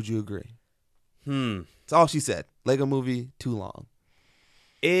 Would you agree? That's all she said. Lego Movie too long.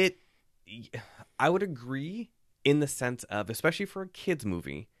 I would agree in the sense of, especially for a kids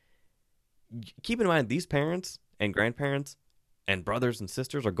movie, keep in mind these parents and grandparents and brothers and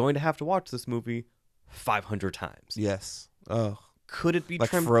sisters are going to have to watch this movie 500 times. Yes. Oh, could it be like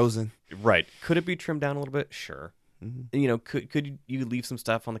trimmed? Frozen? Right. Could it be trimmed down a little bit? Sure. Mm-hmm. You know, could you leave some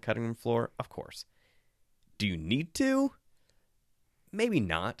stuff on the cutting room floor? Of course. Do you need to? Maybe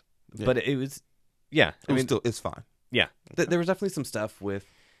not. Yeah. But it was, yeah. I mean, still, it's fine. Yeah. There was definitely some stuff with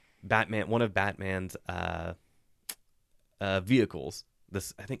Batman. One of Batman's vehicles,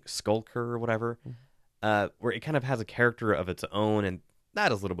 this, I think, Skulker or whatever, where it kind of has a character of its own, and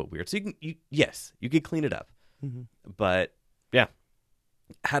that is a little bit weird. So you could clean it up. Mm-hmm. But yeah,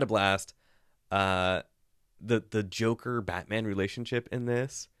 had a blast. The Joker Batman relationship in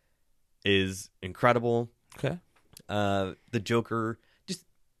this is incredible. Okay. The Joker, just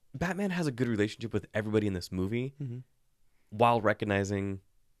Batman has a good relationship with everybody in this movie, while recognizing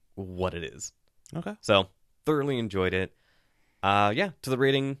what it is. Okay. So thoroughly enjoyed it. Yeah, to the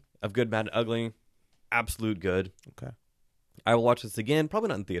rating of good, bad, and ugly, absolute good. Okay. I will watch this again, probably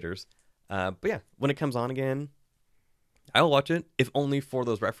not in theaters. But yeah, when it comes on again, I will watch it, if only for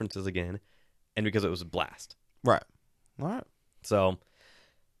those references again, and because it was a blast. Right. All right. So,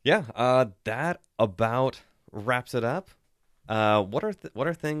 yeah, that about wraps it up. What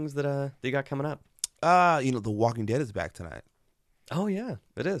are things that you got coming up? The Walking Dead is back tonight. Oh yeah,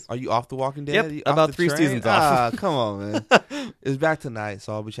 it is. Are you off The Walking Dead? Yep, Are you off about the 3 train? seasons off. Come on, man. It's back tonight,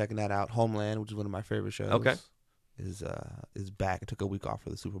 so I'll be checking that out. Homeland, which is one of my favorite shows. Okay. Is back. It took a week off for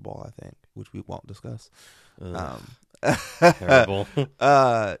the Super Bowl, I think, which we won't discuss. Ugh, terrible.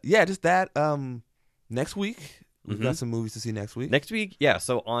 Yeah, just that. Next week we've Mhm. got some movies to see next week. Next week, yeah.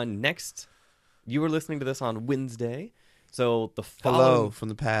 So you were listening to this on Wednesday. So the following, Hello from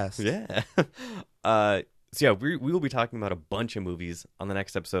the past. yeah. So yeah, we will be talking about a bunch of movies on the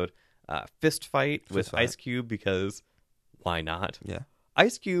next episode. Fist Fight with Fist Fight. Ice Cube, because why not? Yeah.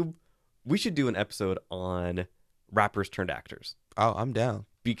 Ice Cube. We should do an episode on rappers turned actors, Oh, I'm down.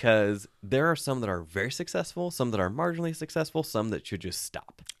 because there are some that are very successful, some that are marginally successful, some that should just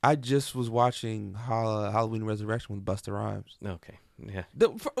stop. I just was watching Halloween Resurrection with Busta Rhymes. Okay. Yeah.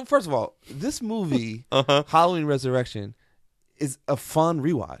 First of all, this movie, Uh-huh. Halloween Resurrection, is a fun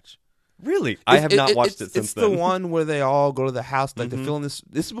rewatch. Really? I have not watched it since it's then. the one where they all go to the house, like they're Mhm. filming this.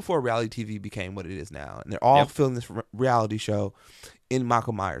 This is before reality TV became what it is now, and they're all Yep. filming this reality show in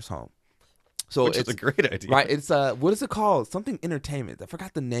Michael Myers' home. So Which it's is a great idea. right. It's what is it called? Something Entertainment. I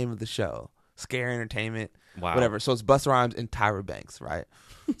forgot the name of the show. Scare Entertainment. Wow. Whatever. So it's Busta Rhymes and Tyra Banks, right?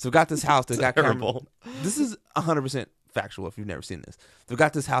 So we got this house. They got cameras. Terrible. This is 100% factual if you've never seen this. They've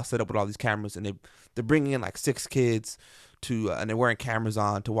got this house set up with all these cameras, and they're bringing in like 6 kids to, and they're wearing cameras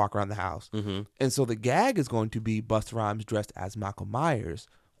on to walk around the house. Mm-hmm. And so the gag is going to be Busta Rhymes dressed as Michael Myers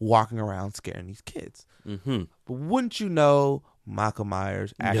walking around scaring these kids. Mm-hmm. But wouldn't you know, Michael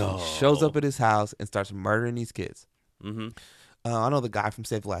Myers actually No. shows up at his house and starts murdering these kids. Mm-hmm. I know the guy from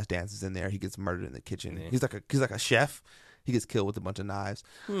Save the Last Dance is in there. He gets murdered in the kitchen. Yeah. He's like a chef. He gets killed with a bunch of knives.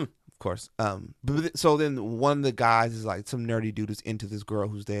 Hmm. Of course. So then one of the guys is like some nerdy dude who's into this girl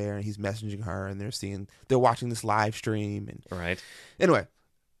who's there, and he's messaging her, and they're watching this live stream. And Right. anyway,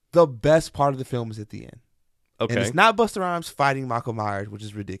 the best part of the film is at the end. Okay. And it's not Busta Rhymes fighting Michael Myers, which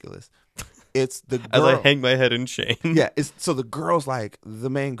is ridiculous. It's the As girl. I hang my head in shame. Yeah, so the girl's like the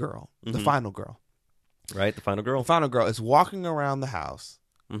main girl, the Mhm. final girl. Right. The final girl. The final girl is walking around the house.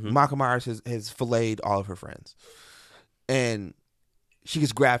 Mm-hmm. Michael Myers has filleted all of her friends. And she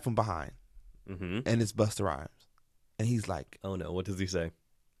gets grabbed from behind. Mm-hmm. And it's Busta Rhymes. And he's like, Oh no! What does he say?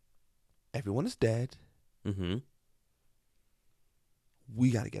 everyone is dead. Mm-hmm.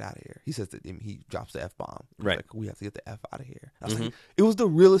 We got to get out of here. He says that he drops the F-bomb. He's Right. like, we have to get the F out of here. I was Mhm. like, it was the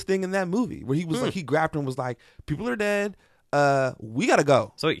realest thing in that movie where he was like, he grabbed her and was like, people are dead. We got to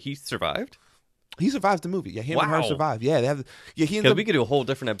go. So wait, he survived? He survives the movie. Yeah, him and her Wow. survive. Yeah, he ends Because up we could do a whole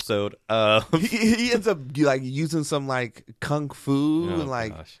different episode. he ends up like using some like kung fu Oh, and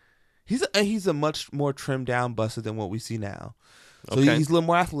like gosh. he's a much more trimmed down Busta than what we see now. So Okay. he's a little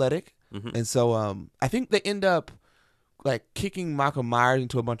more athletic, Mhm. and so I think they end up like kicking Michael Myers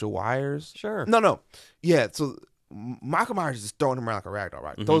into a bunch of wires. Sure. No, yeah. So Michael Myers is just throwing him around like a rag doll,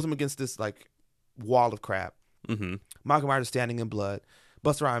 right? Mhm. Throws him against this like wall of crap. Mm-hmm. Michael Myers is standing in blood.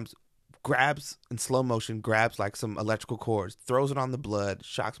 Busta Rhymes grabs in slow motion, grabs like some electrical cords, throws it on the blood,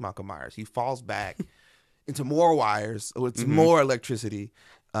 shocks Michael Myers. He falls back into more wires, so it's Mhm. more electricity,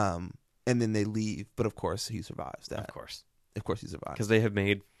 and then they leave. But of course, he survives that. Of course. Of course, he survives. Because they have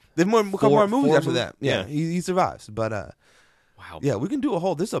made. There's a couple more movies four after movies? that. Yeah, Yeah. he survives. But Wow. yeah, we can do a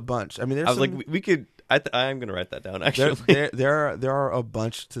whole. There's a bunch. I mean, there's I was some, like, we could. I'm gonna write that down. there, Actually. there are a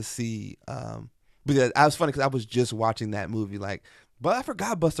bunch to see. But yeah, I was funny because I was just watching that movie. Like, but I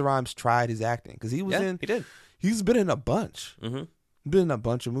forgot Busta Rhymes tried his acting because he was Yeah, in. he did. He's been in a bunch. Mm-hmm. Been in a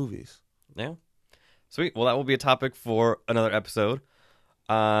bunch of movies. Yeah. Sweet. Well, that will be a topic for another episode.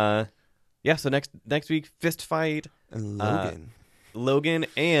 Yeah. So next week, Fist Fight, And Logan. Logan,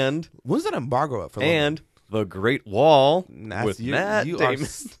 and When's that embargo up for? Logan? and The Great Wall That's- with you- Matt you are Damon.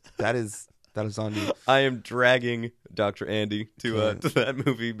 that is on you. I am dragging Dr. Andy to Can't. that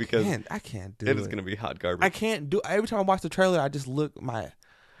movie because I can't do it is going to be hot garbage. I can't do. Every time I watch the trailer, I just look my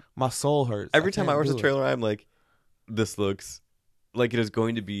soul hurts. Every time I can't watch the do it. trailer, I'm like, this looks like it is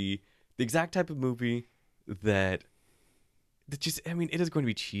going to be the exact type of movie that just, I mean, it is going to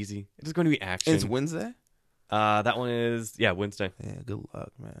be cheesy. It is going to be action. And it's Wednesday. That one is, Wednesday. Yeah, good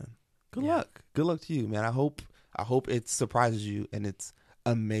luck, man. Good Yeah. luck. Good luck to you, man. I hope it surprises you and it's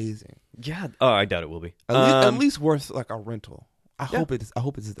amazing. Yeah. Oh, I doubt it will be. At least worth like a rental. I Yeah. hope it's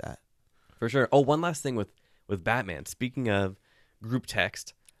that. For sure. Oh, one last thing with Batman. Speaking of group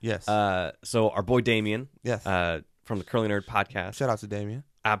text, Yes. so our boy Damien, yes. from the Curly Nerd podcast, Shout out to Damien.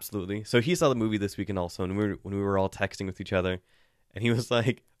 absolutely. So he saw the movie this weekend also, and when we were all texting with each other, and he was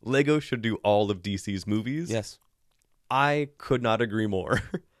like, "Lego should do all of DC's movies." Yes. I could not agree more.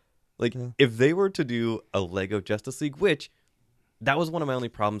 Like, Yeah. if they were to do a Lego Justice League, which that was one of my only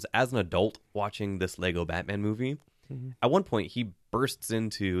problems as an adult watching this Lego Batman movie, At one point, he bursts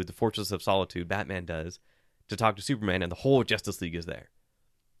into the Fortress of Solitude, Batman does, to talk to Superman, and the whole Justice League is there,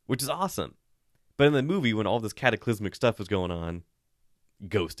 which is awesome. But in the movie, when all this cataclysmic stuff was going on,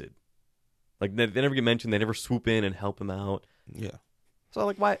 ghosted. Like, they never get mentioned. They never swoop in and help him out. Yeah. So,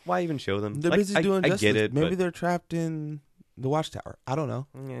 like, why even show them? They're like, busy doing justice. I get it. Maybe but, they're trapped in the Watchtower. I don't know.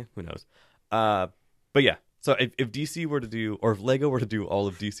 yeah, who knows? But yeah. So if DC were to do, or if Lego were to do all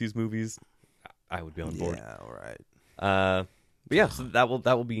of DC's movies, I would be on board. Yeah, all right. But yeah, so that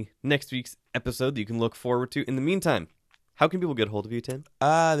will be next week's episode that you can look forward to. In the meantime, how can people get a hold of you, Tim?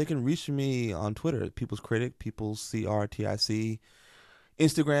 They can reach me on Twitter, People's Critic, People's CRTIC.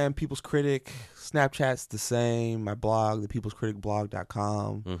 Instagram, People's Critic. Snapchat's the same. My blog,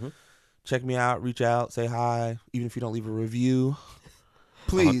 thepeoplescriticblog.com. Mm-hmm. Check me out. Reach out. Say hi. Even if you don't leave a review,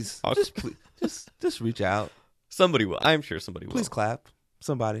 please, just reach out. Somebody will. I'm sure somebody will. Please clap.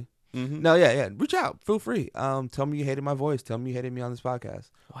 Somebody. Mm-hmm. No, yeah. Reach out. Feel free. Tell me you hated my voice. Tell me you hated me on this podcast.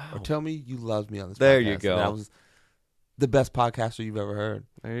 Wow. Or tell me you loved me on this podcast. There you go. That was the best podcaster you've ever heard.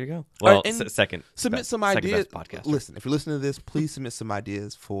 There you go. Well, right, second. Submit best, some second ideas. best podcaster. Listen, if you're listening to this, please submit some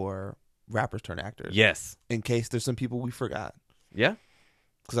ideas for rappers turn actors. Yes. In case there's some people we forgot. Yeah.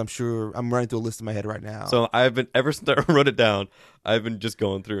 Because I'm sure I'm running through a list in my head right now. So I've been, ever since I wrote it down, I've been just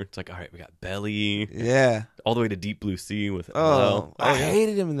going through. It's like, all right, we got Belly. Yeah. All the way to Deep Blue Sea with I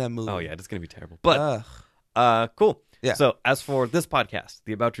hated him in that movie. Oh, yeah. It's going to be terrible. But, cool. Yeah. So as for this podcast,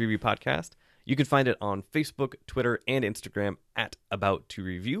 the About to Review podcast, you can find it on Facebook, Twitter, and Instagram at About to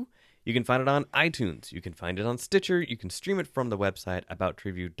Review. You can find it on iTunes. You can find it on Stitcher. You can stream it from the website,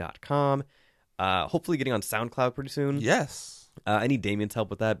 aboutreview.com. Hopefully getting on SoundCloud pretty soon. Yes. I need Damien's help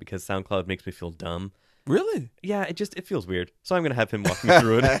with that because SoundCloud makes me feel dumb. Really? Yeah, it feels weird. So I'm going to have him walk me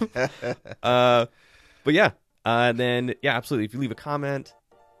through it. But yeah. Then, yeah, absolutely. If you leave a comment,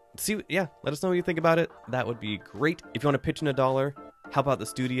 let us know what you think about it. That would be great. If you want to pitch in $1, help out the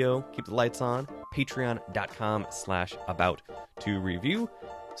studio, keep the lights on, patreon.com/about-to-review.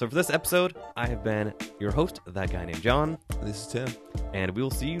 So for this episode, I have been your host, that guy named John. This is Tim. And we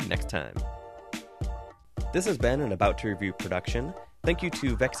will see you next time. This has been an About to Review production. Thank you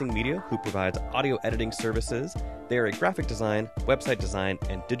to Vexing Media, who provides audio editing services. They are a graphic design, website design,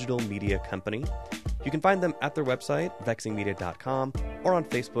 and digital media company. You can find them at their website, vexingmedia.com, or on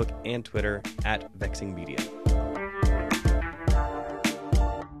Facebook and Twitter at Vexing Media.